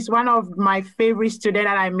 Hannah is one of my favorite students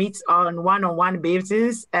that I meet on one-on-one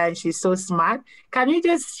basis, and she's so smart. Can you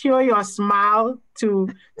just show your smile to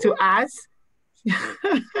us? Yeah,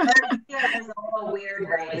 it's a little weird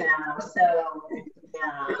right now, so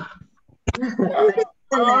yeah.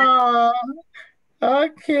 Oh,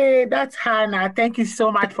 okay, that's Hannah. Thank you so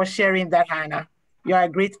much for sharing that, Hannah. You're a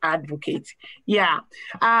great advocate. Yeah.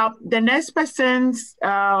 The next person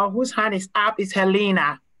whose hand is up is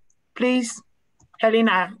Helena. Please,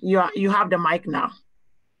 Helena, you have the mic now.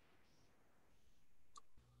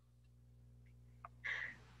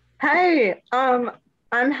 Hi, I'm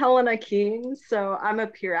Helena Keene. So I'm a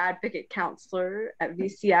peer advocate counselor at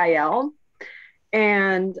VCIL.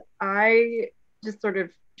 And I just sort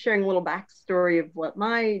of sharing a little backstory of what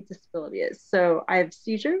my disability is. So I have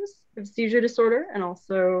seizures, I have seizure disorder, and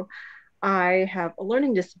also I have a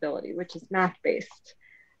learning disability, which is math-based.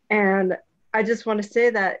 And I just want to say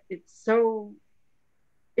that it's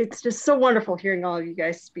just so wonderful hearing all of you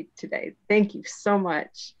guys speak today. Thank you so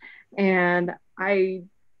much. And I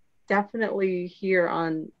definitely here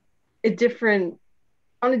on a different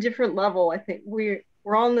level, I think we're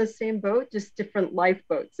all in the same boat, just different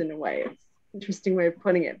lifeboats in a way. It's an interesting way of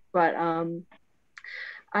putting it. But I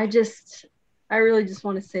really just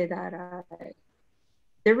want to say that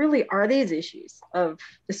there really are these issues of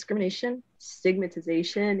discrimination,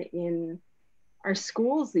 stigmatization in our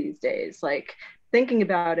schools these days. Like, thinking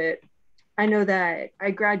about it, I know that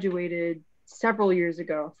I graduated several years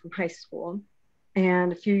ago from high school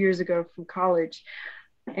and a few years ago from college.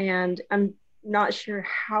 And I'm not sure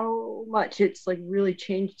how much it's like really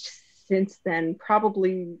changed since then,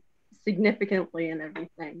 probably significantly and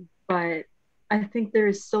everything. But I think there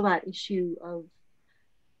is still that issue of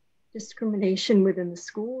discrimination within the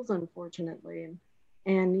schools, unfortunately,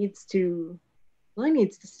 and really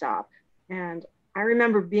needs to stop. And I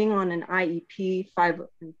remember being on an IEP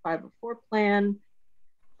 504 plan,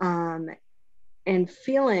 and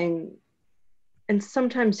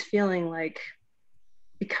sometimes feeling like,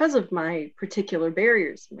 because of my particular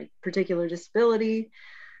barriers, my particular disability,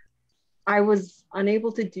 I was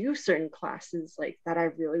unable to do certain classes like that I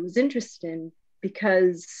really was interested in,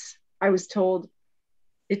 because I was told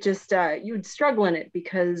it just, you would struggle in it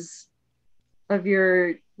because of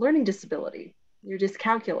your learning disability, your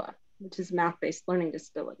dyscalculia, which is math-based learning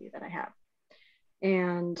disability that I have.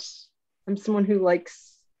 And I'm someone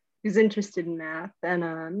who's interested in math, and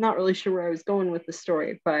I'm not really sure where I was going with the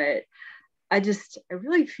story, but I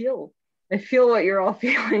really feel what you're all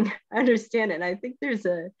feeling. I understand it. And I think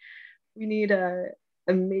we need a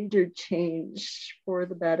major change for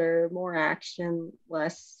the better, more action,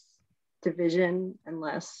 less division, and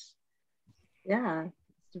less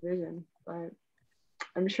division. But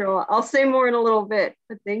I'm sure I'll say more in a little bit,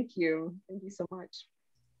 but thank you so much.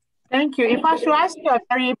 Thank you. If I should ask you a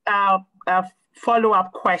very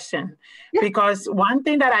follow-up question, because one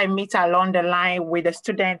thing that I meet along the line with the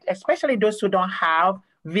students, especially those who don't have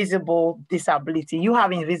visible disability, you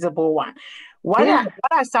have invisible one. What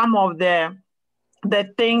are some of the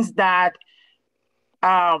things that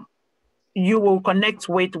you will connect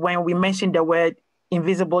with when we mention the word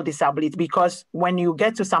invisible disability, because when you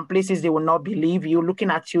get to some places, they will not believe you looking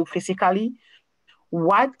at you physically.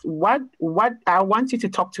 What I want you to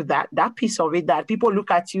talk to that piece of it, that people look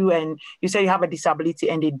at you and you say you have a disability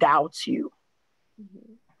and they doubt you.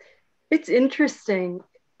 It's interesting.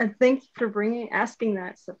 And thanks for asking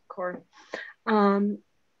that, Safkor.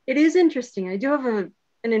 It is interesting. I do have an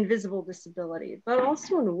invisible disability, but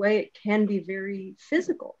also in a way it can be very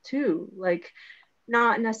physical too. Like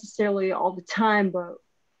not necessarily all the time, but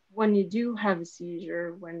when you do have a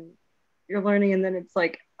seizure, when you're learning and then it's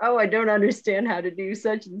like, oh, I don't understand how to do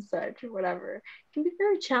such and such or whatever. It can be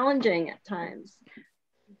very challenging at times.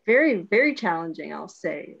 Very, very challenging, I'll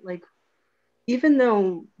say. Like, even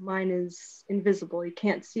though mine is invisible, you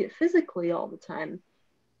can't see it physically all the time.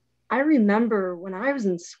 I remember when I was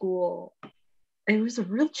in school, it was a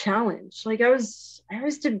real challenge. Like I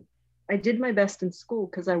did my best in school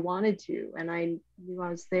because I wanted to, and I knew I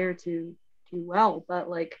was there to do well, but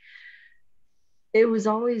like, it was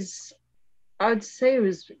always, I would say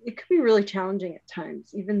it could be really challenging at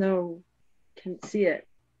times, even though you can't see it.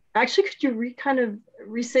 Actually, could you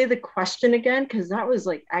re-say the question again? Because that was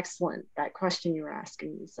like excellent, that question you were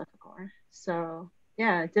asking me, Safkor. So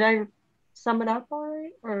yeah, did I sum it up all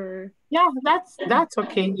right? Or yeah, that's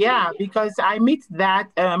okay. Yeah, because I meet that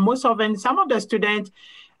most often. Some of the students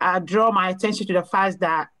draw my attention to the fact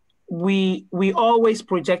that we always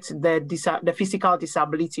project the physical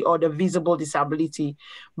disability or the visible disability,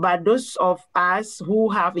 but those of us who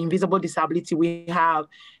have invisible disability, we have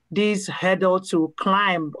this hurdle to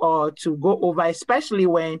climb or to go over, especially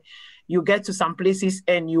when you get to some places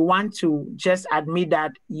and you want to just admit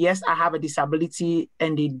that, yes, I have a disability,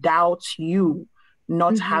 and they doubt you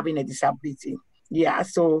not having a disability. Yeah,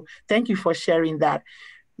 so thank you for sharing that.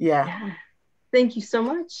 Yeah. Thank you so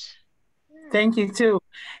much. Thank you too.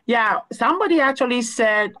 Yeah, somebody actually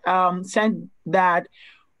said that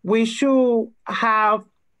we should have,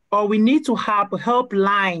 or we need to have a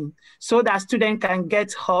helpline so that students can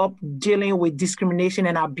get help dealing with discrimination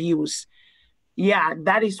and abuse. Yeah,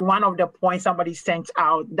 that is one of the points somebody sent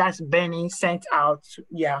out. That's Benny sent out.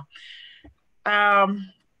 Yeah. The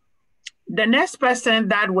next person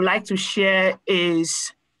that would like to share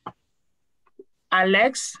is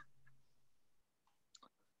Alex.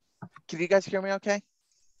 Can you guys hear me okay?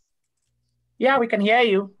 Yeah, we can hear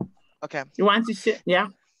you. Okay. You want to share? Yeah.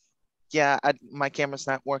 Yeah, my camera's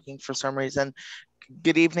not working for some reason.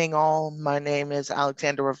 Good evening, all. My name is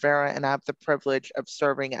Alexander Rivera, and I have the privilege of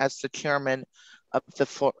serving as the chairman of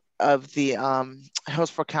the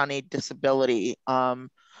Hillsborough County Disability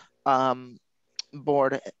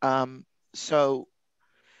Board. So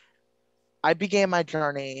I began my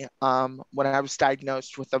journey when I was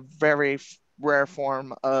diagnosed with a very rare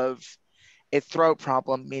form of a throat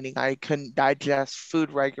problem, meaning I couldn't digest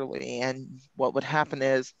food regularly. And what would happen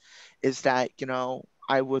is that,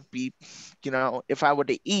 I would be, if I were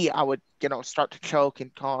to eat, I would, start to choke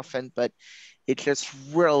and cough. But it just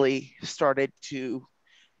really started to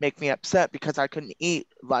make me upset because I couldn't eat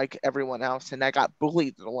like everyone else. And I got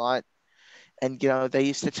bullied a lot. And, they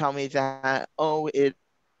used to tell me that, oh, it's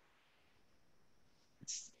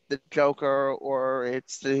the Joker, or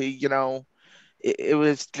it's the, it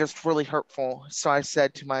was just really hurtful. So I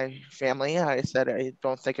said to my family, I said, I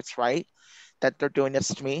don't think it's right that they're doing this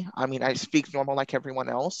to me. I mean, I speak normal like everyone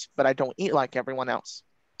else, but I don't eat like everyone else.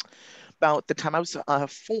 About the time I was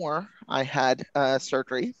 4, I had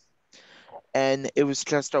surgery, and it was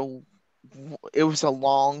just a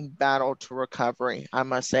long battle to recovery. I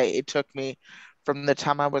must say, it took me from the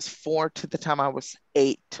time I was 4 to the time I was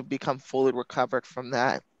 8 to become fully recovered from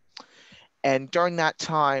that. And during that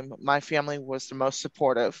time, my family was the most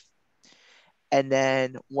supportive. And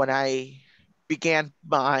then when I began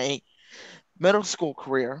my middle school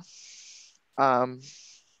career,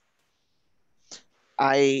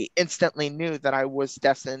 I instantly knew that I was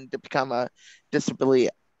destined to become a disability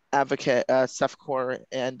advocate, Safkor,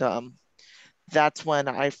 and that's when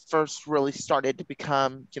I first really started to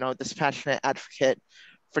become, this passionate advocate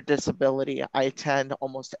for disability. I attend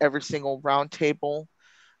almost every single roundtable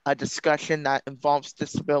a discussion that involves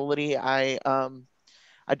disability. I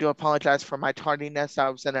do apologize for my tardiness. I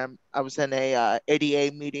was in a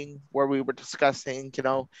ADA meeting where we were discussing,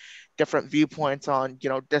 different viewpoints on,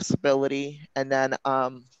 disability. And then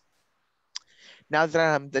now that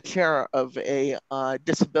I'm the chair of a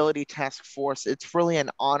disability task force, it's really an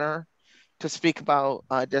honor to speak about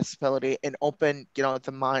disability and open,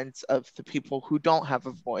 the minds of the people who don't have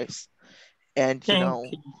a voice. And,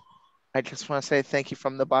 I just want to say thank you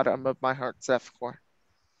from the bottom of my heart, Safkor.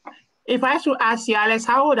 If I should ask you, Alex,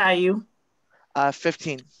 how old are you?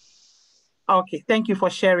 15. Okay, thank you for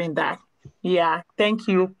sharing that. Yeah, thank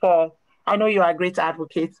you for, I know you are a great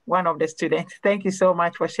advocate, one of the students. Thank you so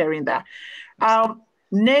much for sharing that.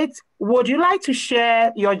 Nate, would you like to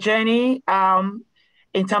share your journey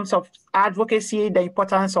in terms of advocacy, the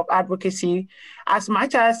importance of advocacy, as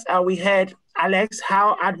much as we heard Alex,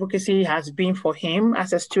 how advocacy has been for him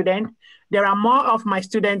as a student? There are more of my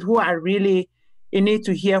students who are really in need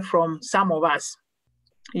to hear from some of us.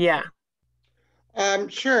 Yeah.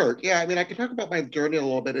 Sure. Yeah. I mean, I can talk about my journey a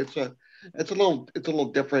little bit. It's a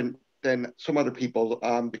little different than some other people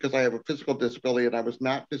because I have a physical disability and I was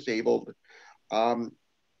not disabled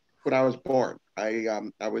when I was born. I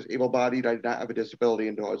was able-bodied. I did not have a disability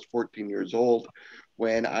until I was 14 years old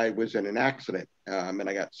when I was in an accident and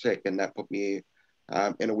I got sick, and that put me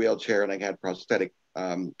in a wheelchair, and I had prosthetic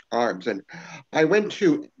arms. And I went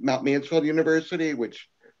to Mount Mansfield University, which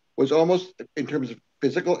was almost, in terms of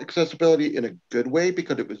physical accessibility, in a good way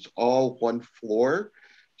because it was all one floor.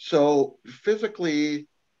 So physically,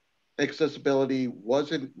 accessibility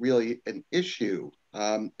wasn't really an issue.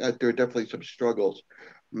 There are definitely some struggles.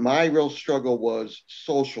 My real struggle was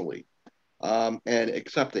socially and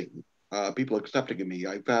accepting, people accepting me.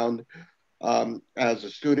 I found as a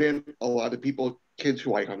student, a lot of kids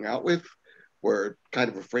who I hung out with were kind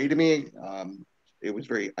of afraid of me. It was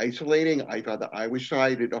very isolating. I found that I was shy, I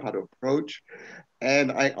didn't know how to approach.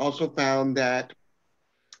 And I also found that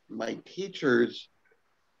my teachers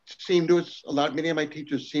many of my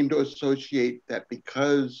teachers seemed to associate that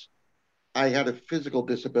because I had a physical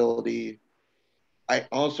disability, I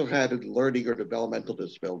also had a learning or developmental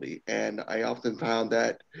disability. And I often found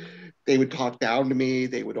that they would talk down to me.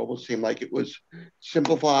 They would almost seem like it was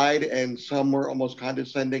simplified, and some were almost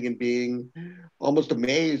condescending and being almost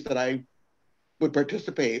amazed that I would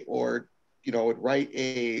participate or, would write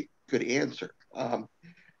a good answer.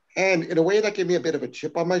 And in a way that gave me a bit of a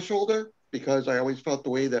chip on my shoulder because I always felt the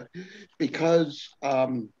way that because,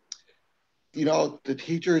 the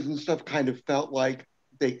teachers and stuff kind of felt like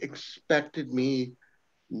they expected me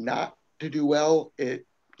not to do well. It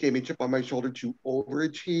gave me a chip on my shoulder to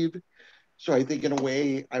overachieve. So I think in a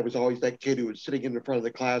way, I was always that kid who was sitting in the front of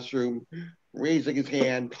the classroom, raising his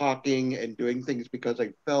hand, talking and doing things because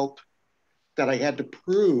I felt that I had to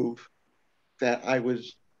prove that I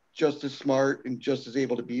was just as smart and just as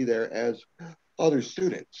able to be there as other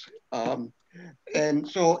students. And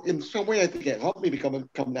so in some way, I think it helped me become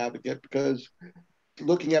an advocate because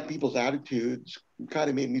looking at people's attitudes kind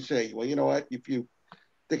of made me say, well, you know what, if you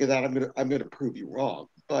think of that, I'm gonna prove you wrong.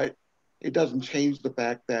 But it doesn't change the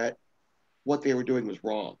fact that what they were doing was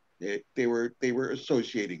wrong. They were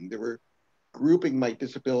associating, they were grouping my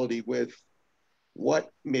disability with what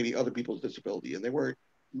maybe other people's disability, and they weren't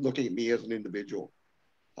looking at me as an individual.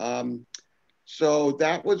 So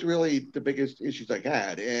that was really the biggest issues I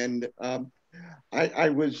had. And I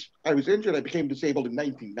was injured. I became disabled in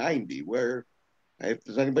 1990, where,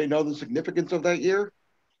 does anybody know the significance of that year?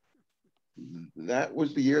 That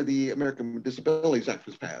was the year the American with Disabilities Act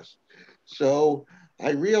was passed. So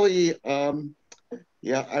I really, I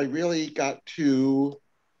really got to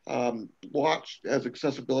watch as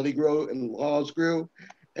accessibility grew and laws grew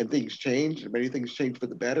and things changed, and many things changed for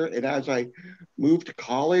the better. And as I moved to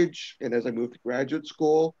college and as I moved to graduate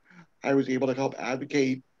school, I was able to help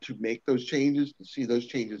advocate to make those changes, to see those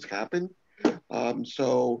changes happen.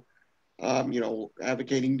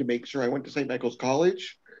 Advocating to make sure I went to St. Michael's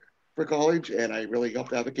College for college, and I really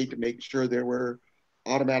helped advocate to make sure there were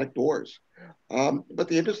automatic doors. But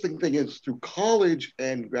the interesting thing is, through college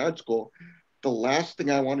and grad school, the last thing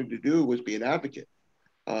I wanted to do was be an advocate.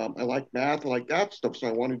 I like math, I like that stuff, so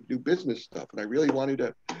I wanted to do business stuff. And I really wanted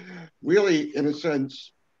to, in a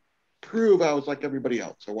sense, prove I was like everybody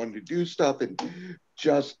else. I wanted to do stuff and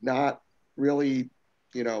just not really,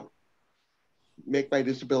 make my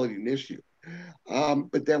disability an issue.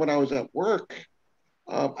 But then when I was at work,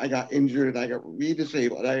 I got injured and I got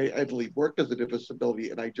re-disabled. I had to leave work because of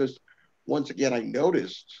disability. And I just, once again, I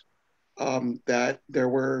noticed that there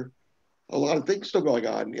were a lot of things still going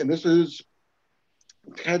on. And this is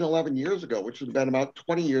 10, 11 years ago, which would have been about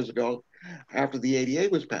 20 years ago after the ADA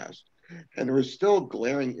was passed. And there were still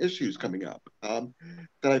glaring issues coming up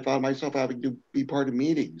that I found myself having to be part of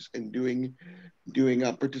meetings and doing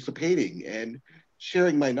participating and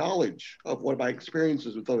sharing my knowledge of what my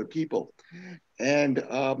experiences with other people. And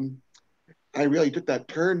I really took that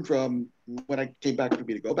turn from when I came back for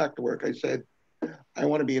me to go back to work. I said, I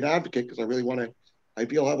want to be an advocate because I really want to, I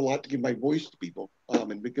feel I have a lot to give my voice to people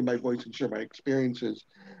and give my voice and share my experiences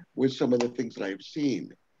with some of the things that I've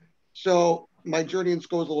seen. So my journey in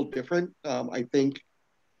school is a little different. I think,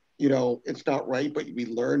 it's not right, but we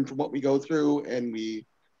learn from what we go through and we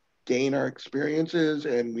gain our experiences,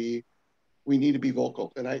 and we need to be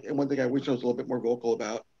vocal. And one thing I wish I was a little bit more vocal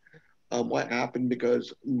about what happened,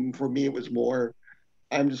 because for me it was more,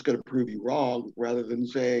 I'm just going to prove you wrong rather than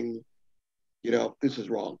saying, this is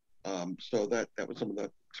wrong. So that was some of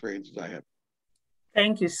the experiences I had.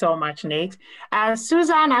 Thank you so much, Nate.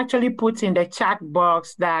 Susan actually put in the chat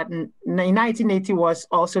box that 1980 was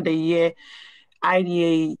also the year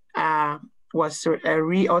IDA was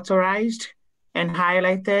reauthorized and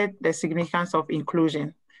highlighted the significance of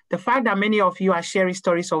inclusion. The fact that many of you are sharing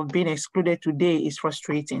stories of being excluded today is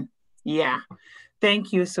frustrating. Yeah,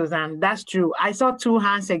 thank you, Susan. That's true. I saw 2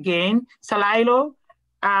 hands again. Salailo,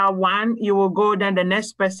 one, you will go, then the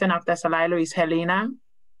next person after Salailo is Helena.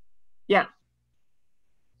 Yeah.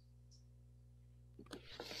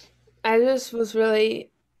 I just was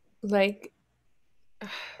really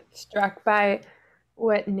struck by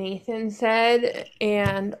what Nathan said,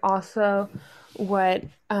 and also what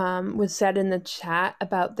was said in the chat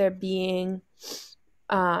about there being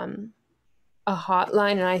a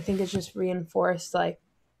hotline. And I think it's just reinforced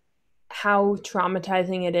how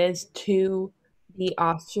traumatizing it is to be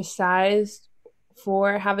ostracized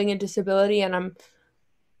for having a disability. And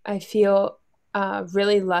I feel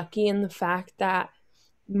really lucky in the fact that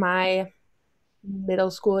my middle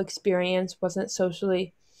school experience wasn't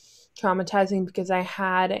socially traumatizing, because I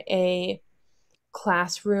had a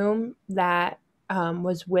classroom that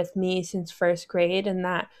was with me since first grade, and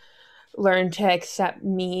that learned to accept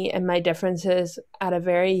me and my differences at a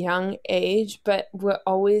very young age. But what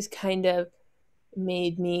always kind of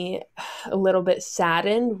made me a little bit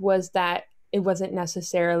saddened was that it wasn't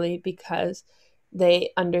necessarily because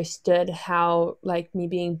they understood how me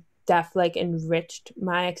being deaf enriched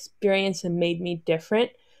my experience and made me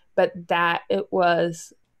different, but that it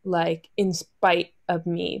was in spite of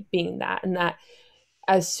me being that. And that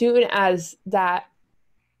as soon as that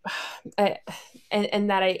and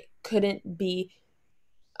that I couldn't be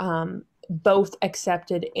both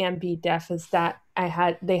accepted and be deaf, is that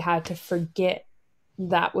they had to forget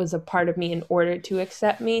that was a part of me in order to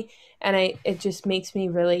accept me. And it just makes me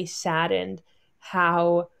really saddened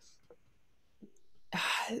how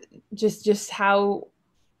just how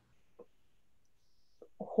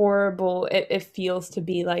horrible it feels to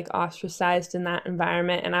be ostracized in that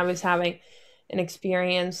environment. And I was having an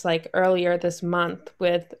experience earlier this month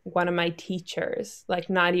with one of my teachers,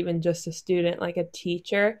 not even just a student, a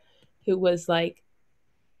teacher who was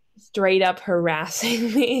straight up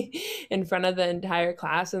harassing me in front of the entire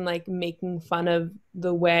class, and making fun of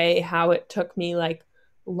the way how it took me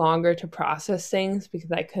longer to process things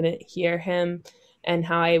because I couldn't hear him, and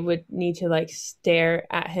how I would need to stare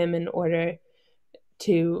at him in order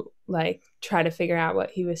to try to figure out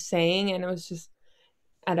what he was saying. And it was just,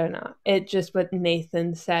 I don't know, it just, what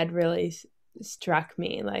Nathan said really struck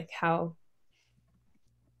me, how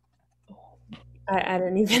I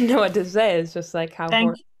don't even know what to say. It's just how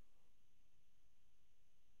Thank you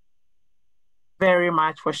very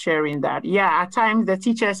much for sharing that. Yeah, at times the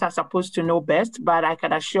teachers are supposed to know best, but I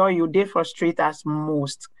can assure you they frustrate us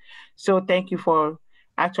most. So thank you for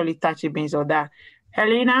actually touching base on that.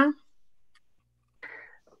 Helena?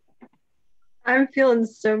 I'm feeling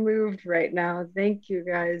so moved right now. Thank you,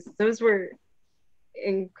 guys. Those were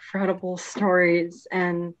incredible stories.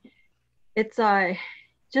 And it's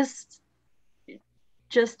just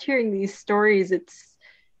hearing these stories, it's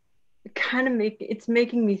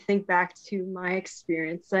making me think back to my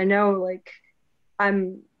experience. I know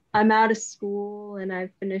I'm out of school and I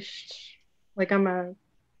finished,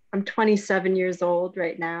 I'm 27 years old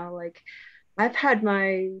right now. I've had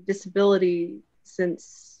my disability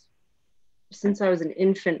since I was an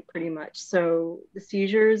infant, pretty much. So the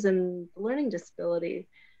seizures and the learning disability,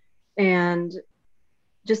 and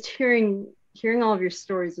just hearing all of your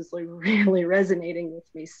stories is really resonating with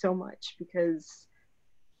me so much, because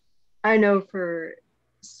I know for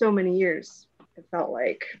so many years it felt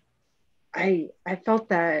I felt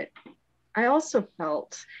that I also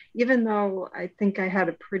felt, even though I think I had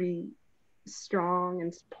a pretty strong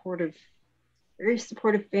and very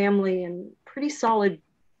supportive family and pretty solid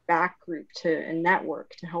back group and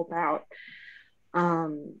network to help out,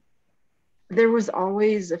 there was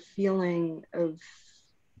always a feeling of,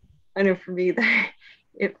 I know for me, that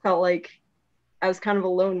it felt like I was kind of a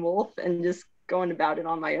lone wolf and just going about it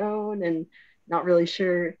on my own and not really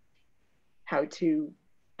sure how to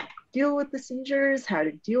deal with the seizures, how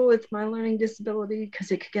to deal with my learning disability, because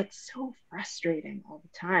it could get so frustrating all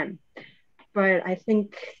the time. But I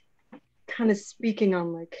think, kind of speaking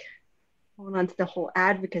on going on to the whole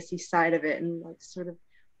advocacy side of it, and sort of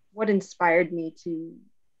what inspired me to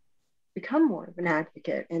become more of an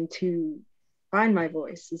advocate and to find my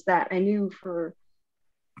voice, is that I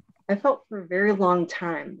felt for a very long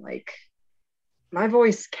time like my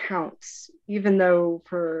voice counts, even though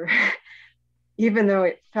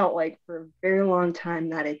it felt like for a very long time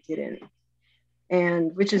that it didn't.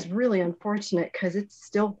 And which is really unfortunate because it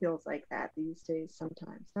still feels like that these days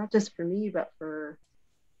sometimes, not just for me, but I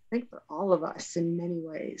think for all of us in many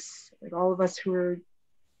ways, like all of us who are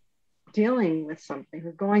dealing with something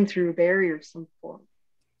or going through a barrier, some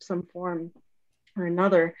form or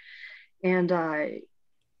another. And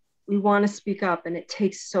we want to speak up, and it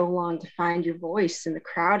takes so long to find your voice in the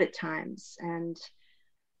crowd at times. And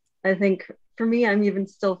I think for me, I'm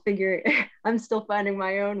still finding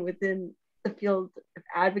my own within the field of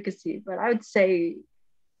advocacy. But I would say,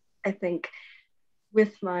 I think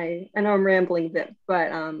I know I'm rambling a bit,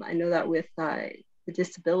 but I know that with the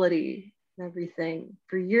disability and everything,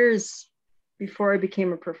 for years before I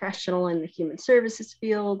became a professional in the human services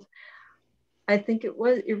field, I think it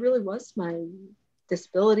really was my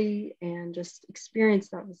disability and just experience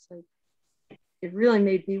that was like, it really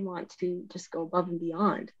made me want to just go above and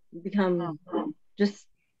beyond, become, just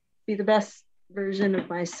be the best version of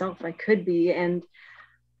myself I could be. And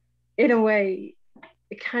in a way,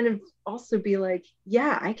 it kind of also be like,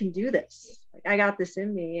 yeah, I can do this. Like, I got this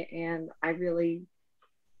in me, and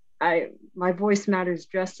my voice matters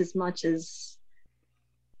just as much as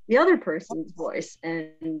the other person's voice.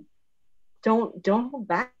 And don't hold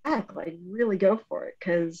back, like really go for it,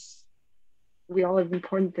 because we all have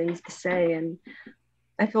important things to say. And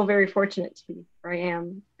I feel very fortunate to be where I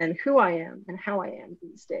am and who I am and how I am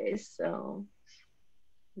these days. So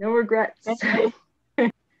no regrets.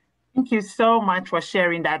 Thank you so much for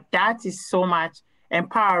sharing that. That is so much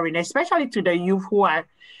empowering, especially to the youth who are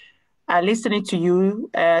listening to you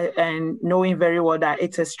and knowing very well that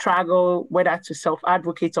it's a struggle, whether to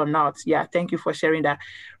self-advocate or not. Yeah, thank you for sharing that.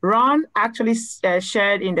 Ron actually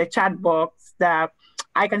shared in the chat box that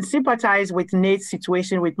I can sympathize with Nate's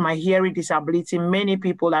situation with my hearing disability. Many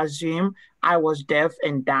people assume I was deaf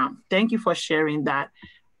and dumb. Thank you for sharing that,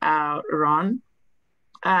 Ron.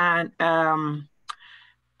 And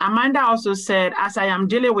Amanda also said, as I am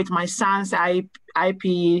dealing with my son's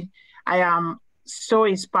IPE, I am so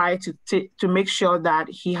inspired to make sure that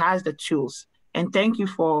he has the tools. And thank you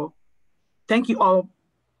for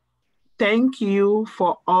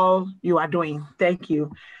all you are doing. Thank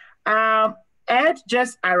you. Ed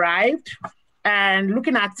just arrived, and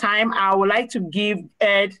looking at time, I would like to give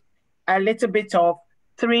Ed a little bit of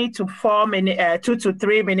 2 to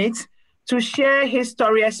 3 minutes to share his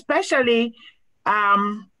story, especially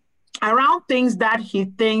around things that he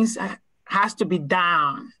thinks has to be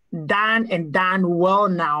done well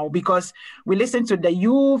now, because we listen to the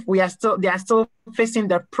youth, they are still facing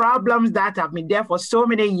the problems that have been there for so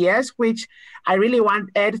many years, which I really want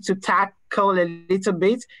Ed to tackle a little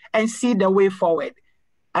bit and see the way forward.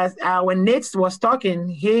 As when Nate was talking,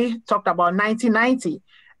 he talked about 1990,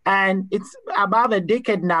 and it's about a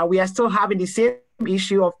decade now. We are still having the same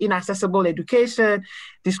issue of inaccessible education,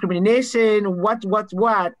 discrimination, what,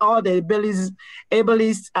 all the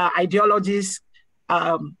ableist ideologies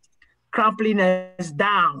crumpling us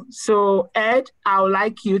down. So Ed, I would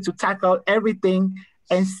like you to tackle everything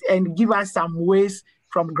and give us some ways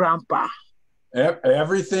from Grandpa.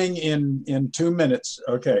 Everything in 2 minutes.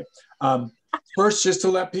 Okay. First, just to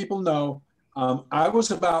let people know, I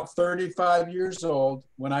was about 35 years old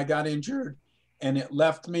when I got injured, and it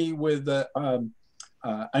left me with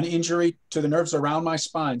an injury to the nerves around my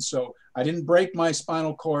spine. So I didn't break my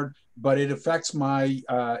spinal cord, but it affects my,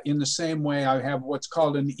 in the same way I have what's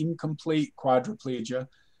called an incomplete quadriplegia.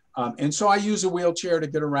 And so I use a wheelchair to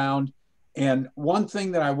get around. And one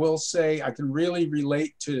thing that I will say, I can really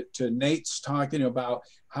relate to Nate's talking about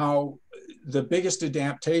how the biggest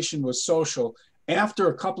adaptation was social. After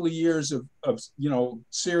a couple of years of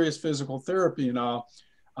serious physical therapy and all,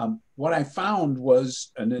 what I found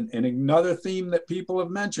was, and another theme that people have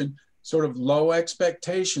mentioned, sort of low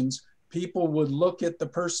expectations. People would look at the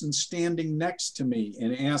person standing next to me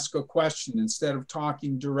and ask a question instead of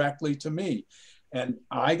talking directly to me. And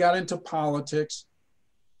I got into politics.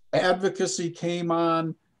 Advocacy came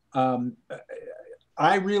on.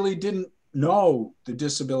 I really didn't know the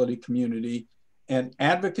disability community, and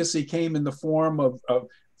advocacy came in the form of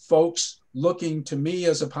folks looking to me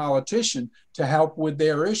as a politician to help with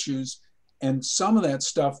their issues. And some of that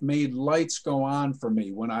stuff made lights go on for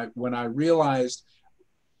me when I realized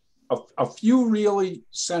a few really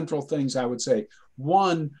central things. I would say,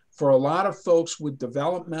 one, for a lot of folks with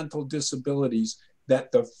developmental disabilities, that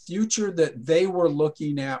the future that they were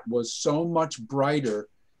looking at was so much brighter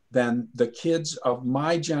than the kids of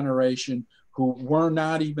my generation who were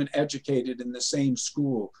not even educated in the same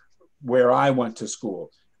school where I went to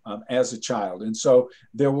school as a child. And so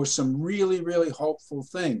there were some really, really hopeful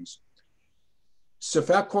things.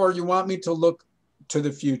 Sefakor, you want me to look to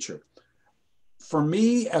the future. For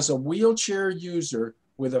me, as a wheelchair user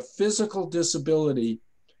with a physical disability,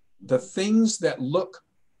 the things that look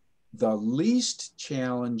the least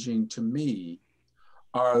challenging to me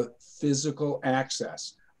are physical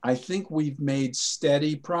access. I think we've made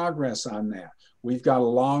steady progress on that. We've got a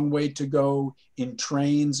long way to go in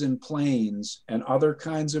trains and planes and other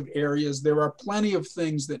kinds of areas. There are plenty of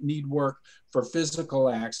things that need work for physical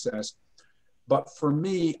access. But for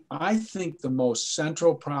me, I think the most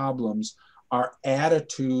central problems are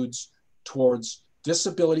attitudes towards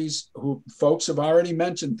disabilities. Who folks have already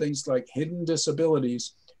mentioned things like hidden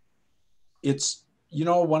disabilities. It's, you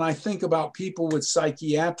know, when I think about people with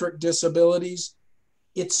psychiatric disabilities,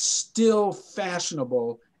 it's still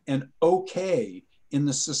fashionable and okay in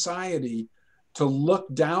the society to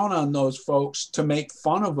look down on those folks, to make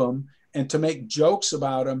fun of them and to make jokes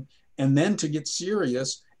about them, and then to get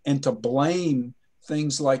serious and to blame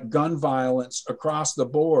things like gun violence across the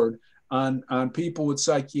board on people with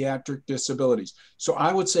psychiatric disabilities. So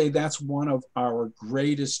I would say that's one of our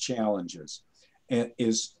greatest challenges,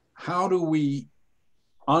 is how do we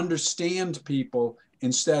understand people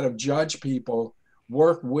instead of judge people,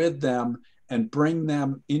 work with them and bring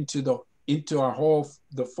them into the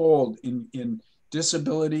fold in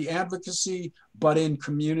disability advocacy, but in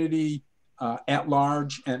community at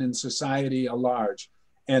large and in society at large.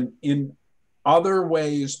 And in other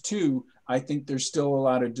ways too, I think there's still a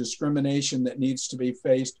lot of discrimination that needs to be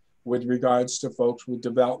faced with regards to folks with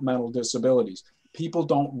developmental disabilities. People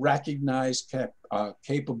don't recognize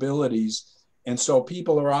capabilities. And so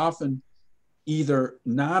people are often either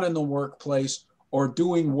not in the workplace or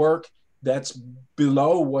doing work that's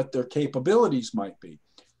below what their capabilities might be.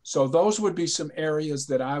 So those would be some areas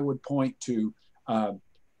that I would point to.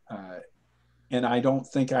 And I don't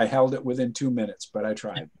think I held it within 2 minutes, but I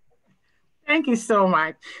tried. Thank you so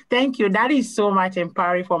much. Thank you. That is so much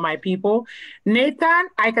empowering for my people. Nathan,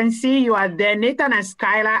 I can see you are there. Nathan and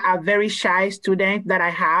Skylar are very shy students that I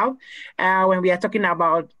have when we are talking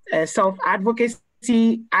about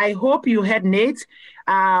self-advocacy. I hope you heard Nate,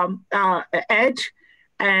 Ed,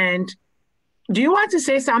 and do you want to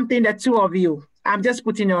say something, the two of you? I'm just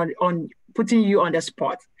putting you on the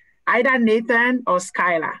spot. Either Nathan or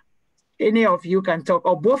Skylar. Any of you can talk,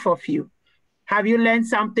 or both of you. Have you learned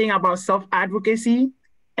something about self-advocacy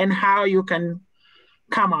and how you can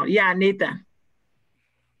come out? Yeah, Nathan.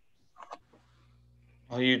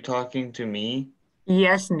 Are you talking to me?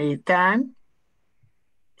 Yes, Nathan.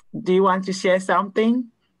 Do you want to share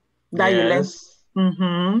something that you learned?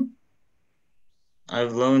 Mm-hmm.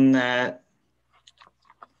 I've learned that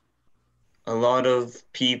a lot of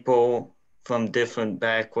people from different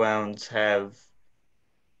backgrounds have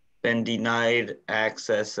been denied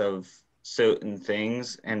access of certain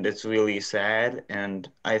things, and it's really sad, and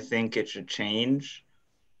I think it should change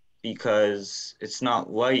because it's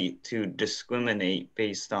not right to discriminate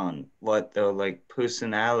based on what their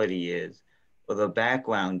personality is or the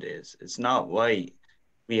background is. It's not right.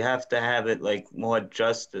 We have to have it more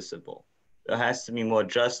justiciable. There has to be more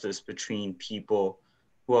justice between people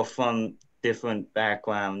who are from different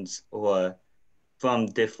backgrounds or from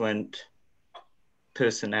different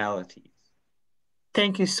personalities.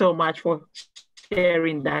 Thank you so much for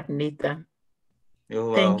sharing that, Nathan. You're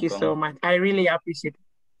welcome. Thank you so much. I really appreciate it.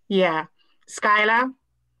 Yeah. Skylar,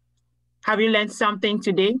 have you learned something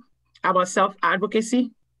today about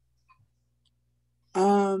self-advocacy?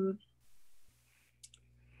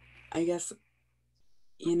 I guess,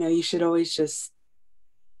 you should always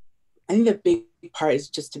I think the big part is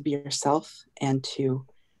just to be yourself and to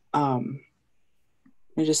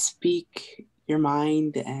just speak your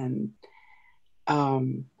mind and I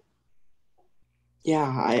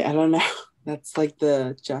don't know. That's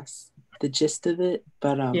the gist of it.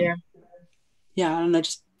 But I don't know,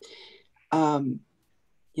 just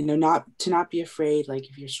not be afraid,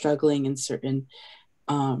 if you're struggling in certain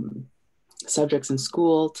subjects in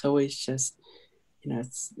school, to always just,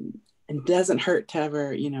 it doesn't hurt to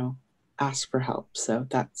ever, ask for help. So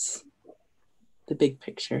that's the big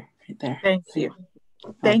picture right there. Thank you.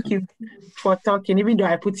 Thank you for talking, even though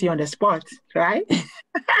I put you on the spot, right?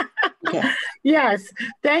 Yeah. Yes,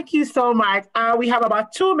 thank you so much. We have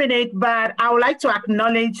about 2 minutes, but I would like to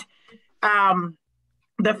acknowledge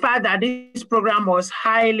the fact that this program was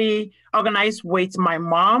highly organized with my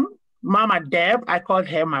mom, Mama Deb. I called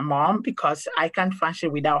her my mom because I can't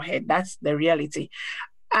function without her. That's the reality.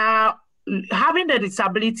 having the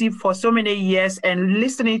disability for so many years and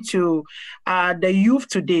listening to the youth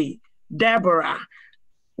today, Deborah,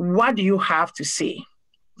 what do you have to say?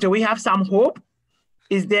 Do we have some hope?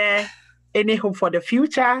 Is there any hope for the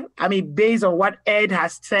future? I mean, based on what Ed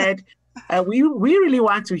has said, we really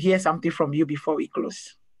want to hear something from you before we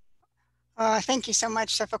close. Thank you so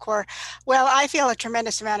much, Sefakor. Well, I feel a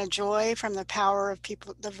tremendous amount of joy from the power of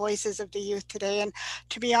people, the voices of the youth today. And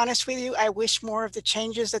to be honest with you, I wish more of the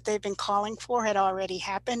changes that they've been calling for had already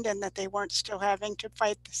happened and that they weren't still having to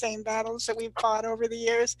fight the same battles that we've fought over the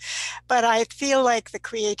years. But I feel like the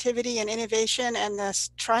creativity and innovation and the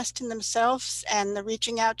trust in themselves and the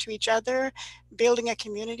reaching out to each other, building a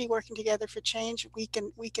community, working together for change, we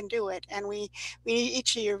can do it. And we need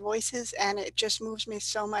each of your voices, and it just moves me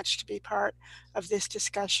so much to be part of this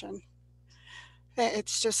discussion.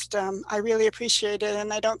 It's just, I really appreciate it.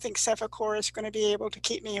 And I don't think Sefakor is going to be able to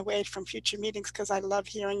keep me away from future meetings because I love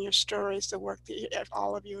hearing your stories, the work that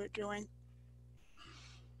all of you are doing.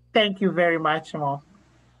 Thank you very much, Mo.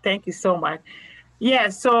 Thank you so much. Yeah,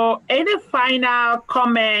 so any final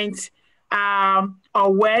comments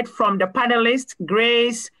or word from the panelists,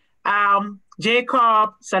 Grace,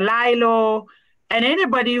 Jacob, Salailo, and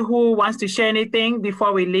anybody who wants to share anything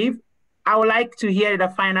before we leave? I would like to hear the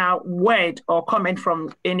final word or comment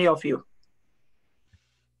from any of you.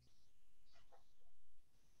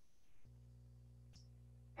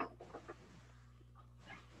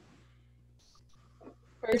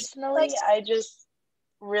 Personally, I just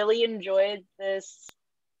really enjoyed this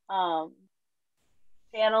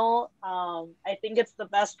panel. I think it's the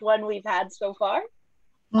best one we've had so far.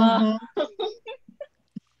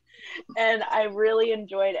 And I really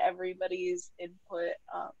enjoyed everybody's input.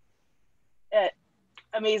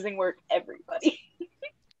 Amazing work, everybody.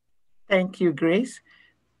 Thank you, Grace.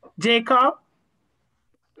 Jacob,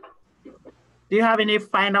 do you have any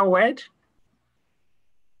final word?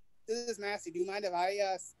 This is Matthew. Do you mind if I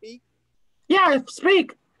speak? Yeah,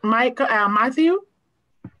 speak. Matthew?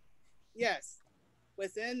 Yes.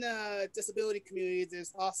 Within the disability community,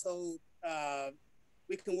 there's also,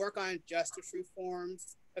 we can work on justice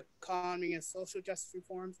reforms, economy and social justice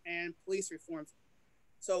reforms, and police reforms.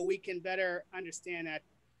 So we can better understand that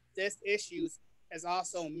this issues is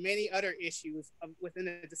also many other issues within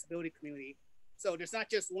the disability community. So there's not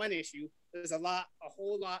just one issue, there's a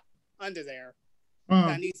whole lot under there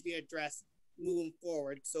that needs to be addressed moving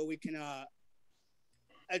forward. So we can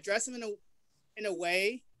address them in a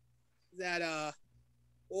way that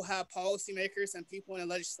we'll have policymakers and people in the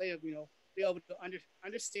legislative, be able to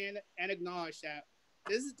understand and acknowledge that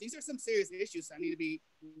these are some serious issues that need to be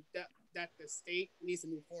that the state needs to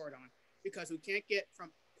move forward on, because we can't get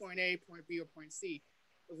from point A, point B, or point C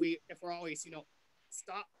if we're always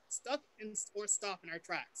stuck or stop in our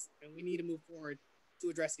tracks, and we need to move forward to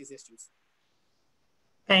address these issues.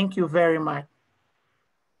 Thank you very much.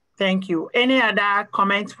 Thank you. Any other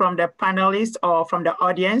comments from the panelists or from the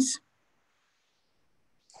audience?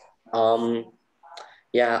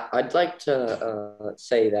 Yeah, I'd like to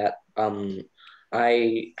say that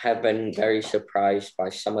I have been very surprised by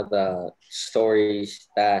some of the stories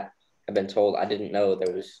that have been told. I didn't know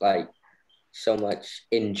there was so much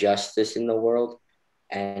injustice in the world,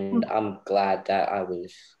 and I'm glad that I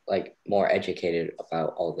was more educated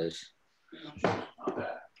about all this.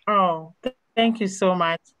 Oh, thank you so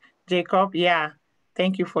much, Jacob. Yeah,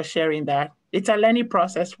 thank you for sharing that. It's a learning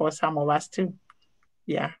process for some of us too.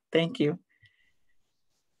 Yeah, thank you.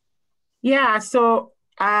 Yeah, so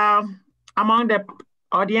among the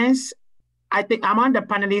audience, I think among the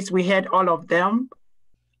panelists, we had all of them.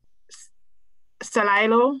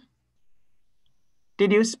 Salailo,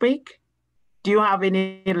 did you speak? Do you have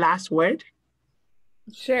any last word?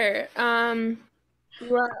 Sure.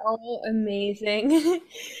 You are all amazing.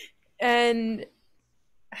 And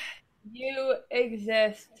you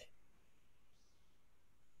exist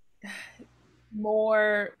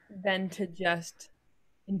more than to just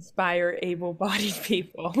inspire able-bodied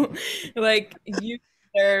people. You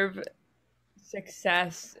deserve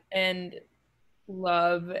success and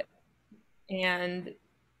love, and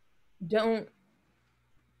don't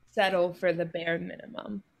settle for the bare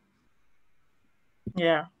minimum.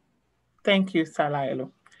 Yeah. Thank you,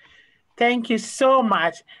 Salailo. Thank you so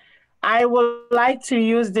much. I would like to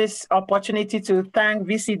use this opportunity to thank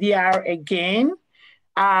VCDR again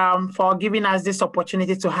for giving us this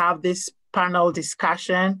opportunity to have this panel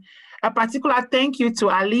discussion. A particular thank you to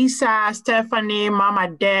Alisa, Stephanie, Mama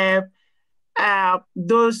Deb, all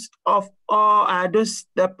of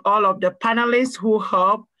the panelists who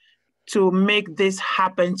helped to make this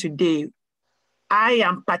happen today. I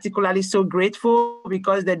am particularly so grateful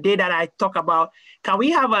because the day that I talk about, can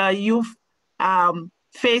we have a youth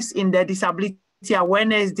faced in the Disability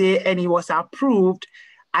Awareness Day and it was approved,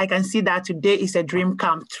 I can see that today is a dream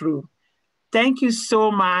come true. Thank you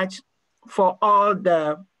so much for all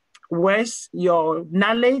the words, your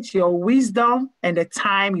knowledge, your wisdom, and the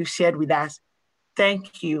time you shared with us.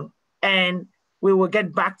 Thank you. And we will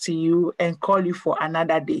get back to you and call you for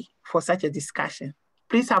another day for such a discussion.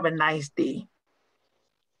 Please have a nice day.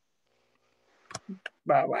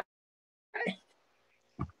 Bye-bye.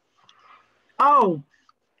 Oh,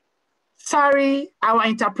 sorry, our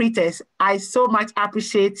interpreters. I so much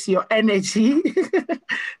appreciate your energy.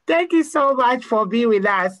 Thank you so much for being with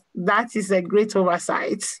us. That is a great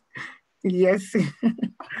oversight. Yes.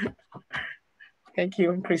 Thank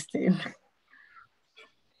you, Christine.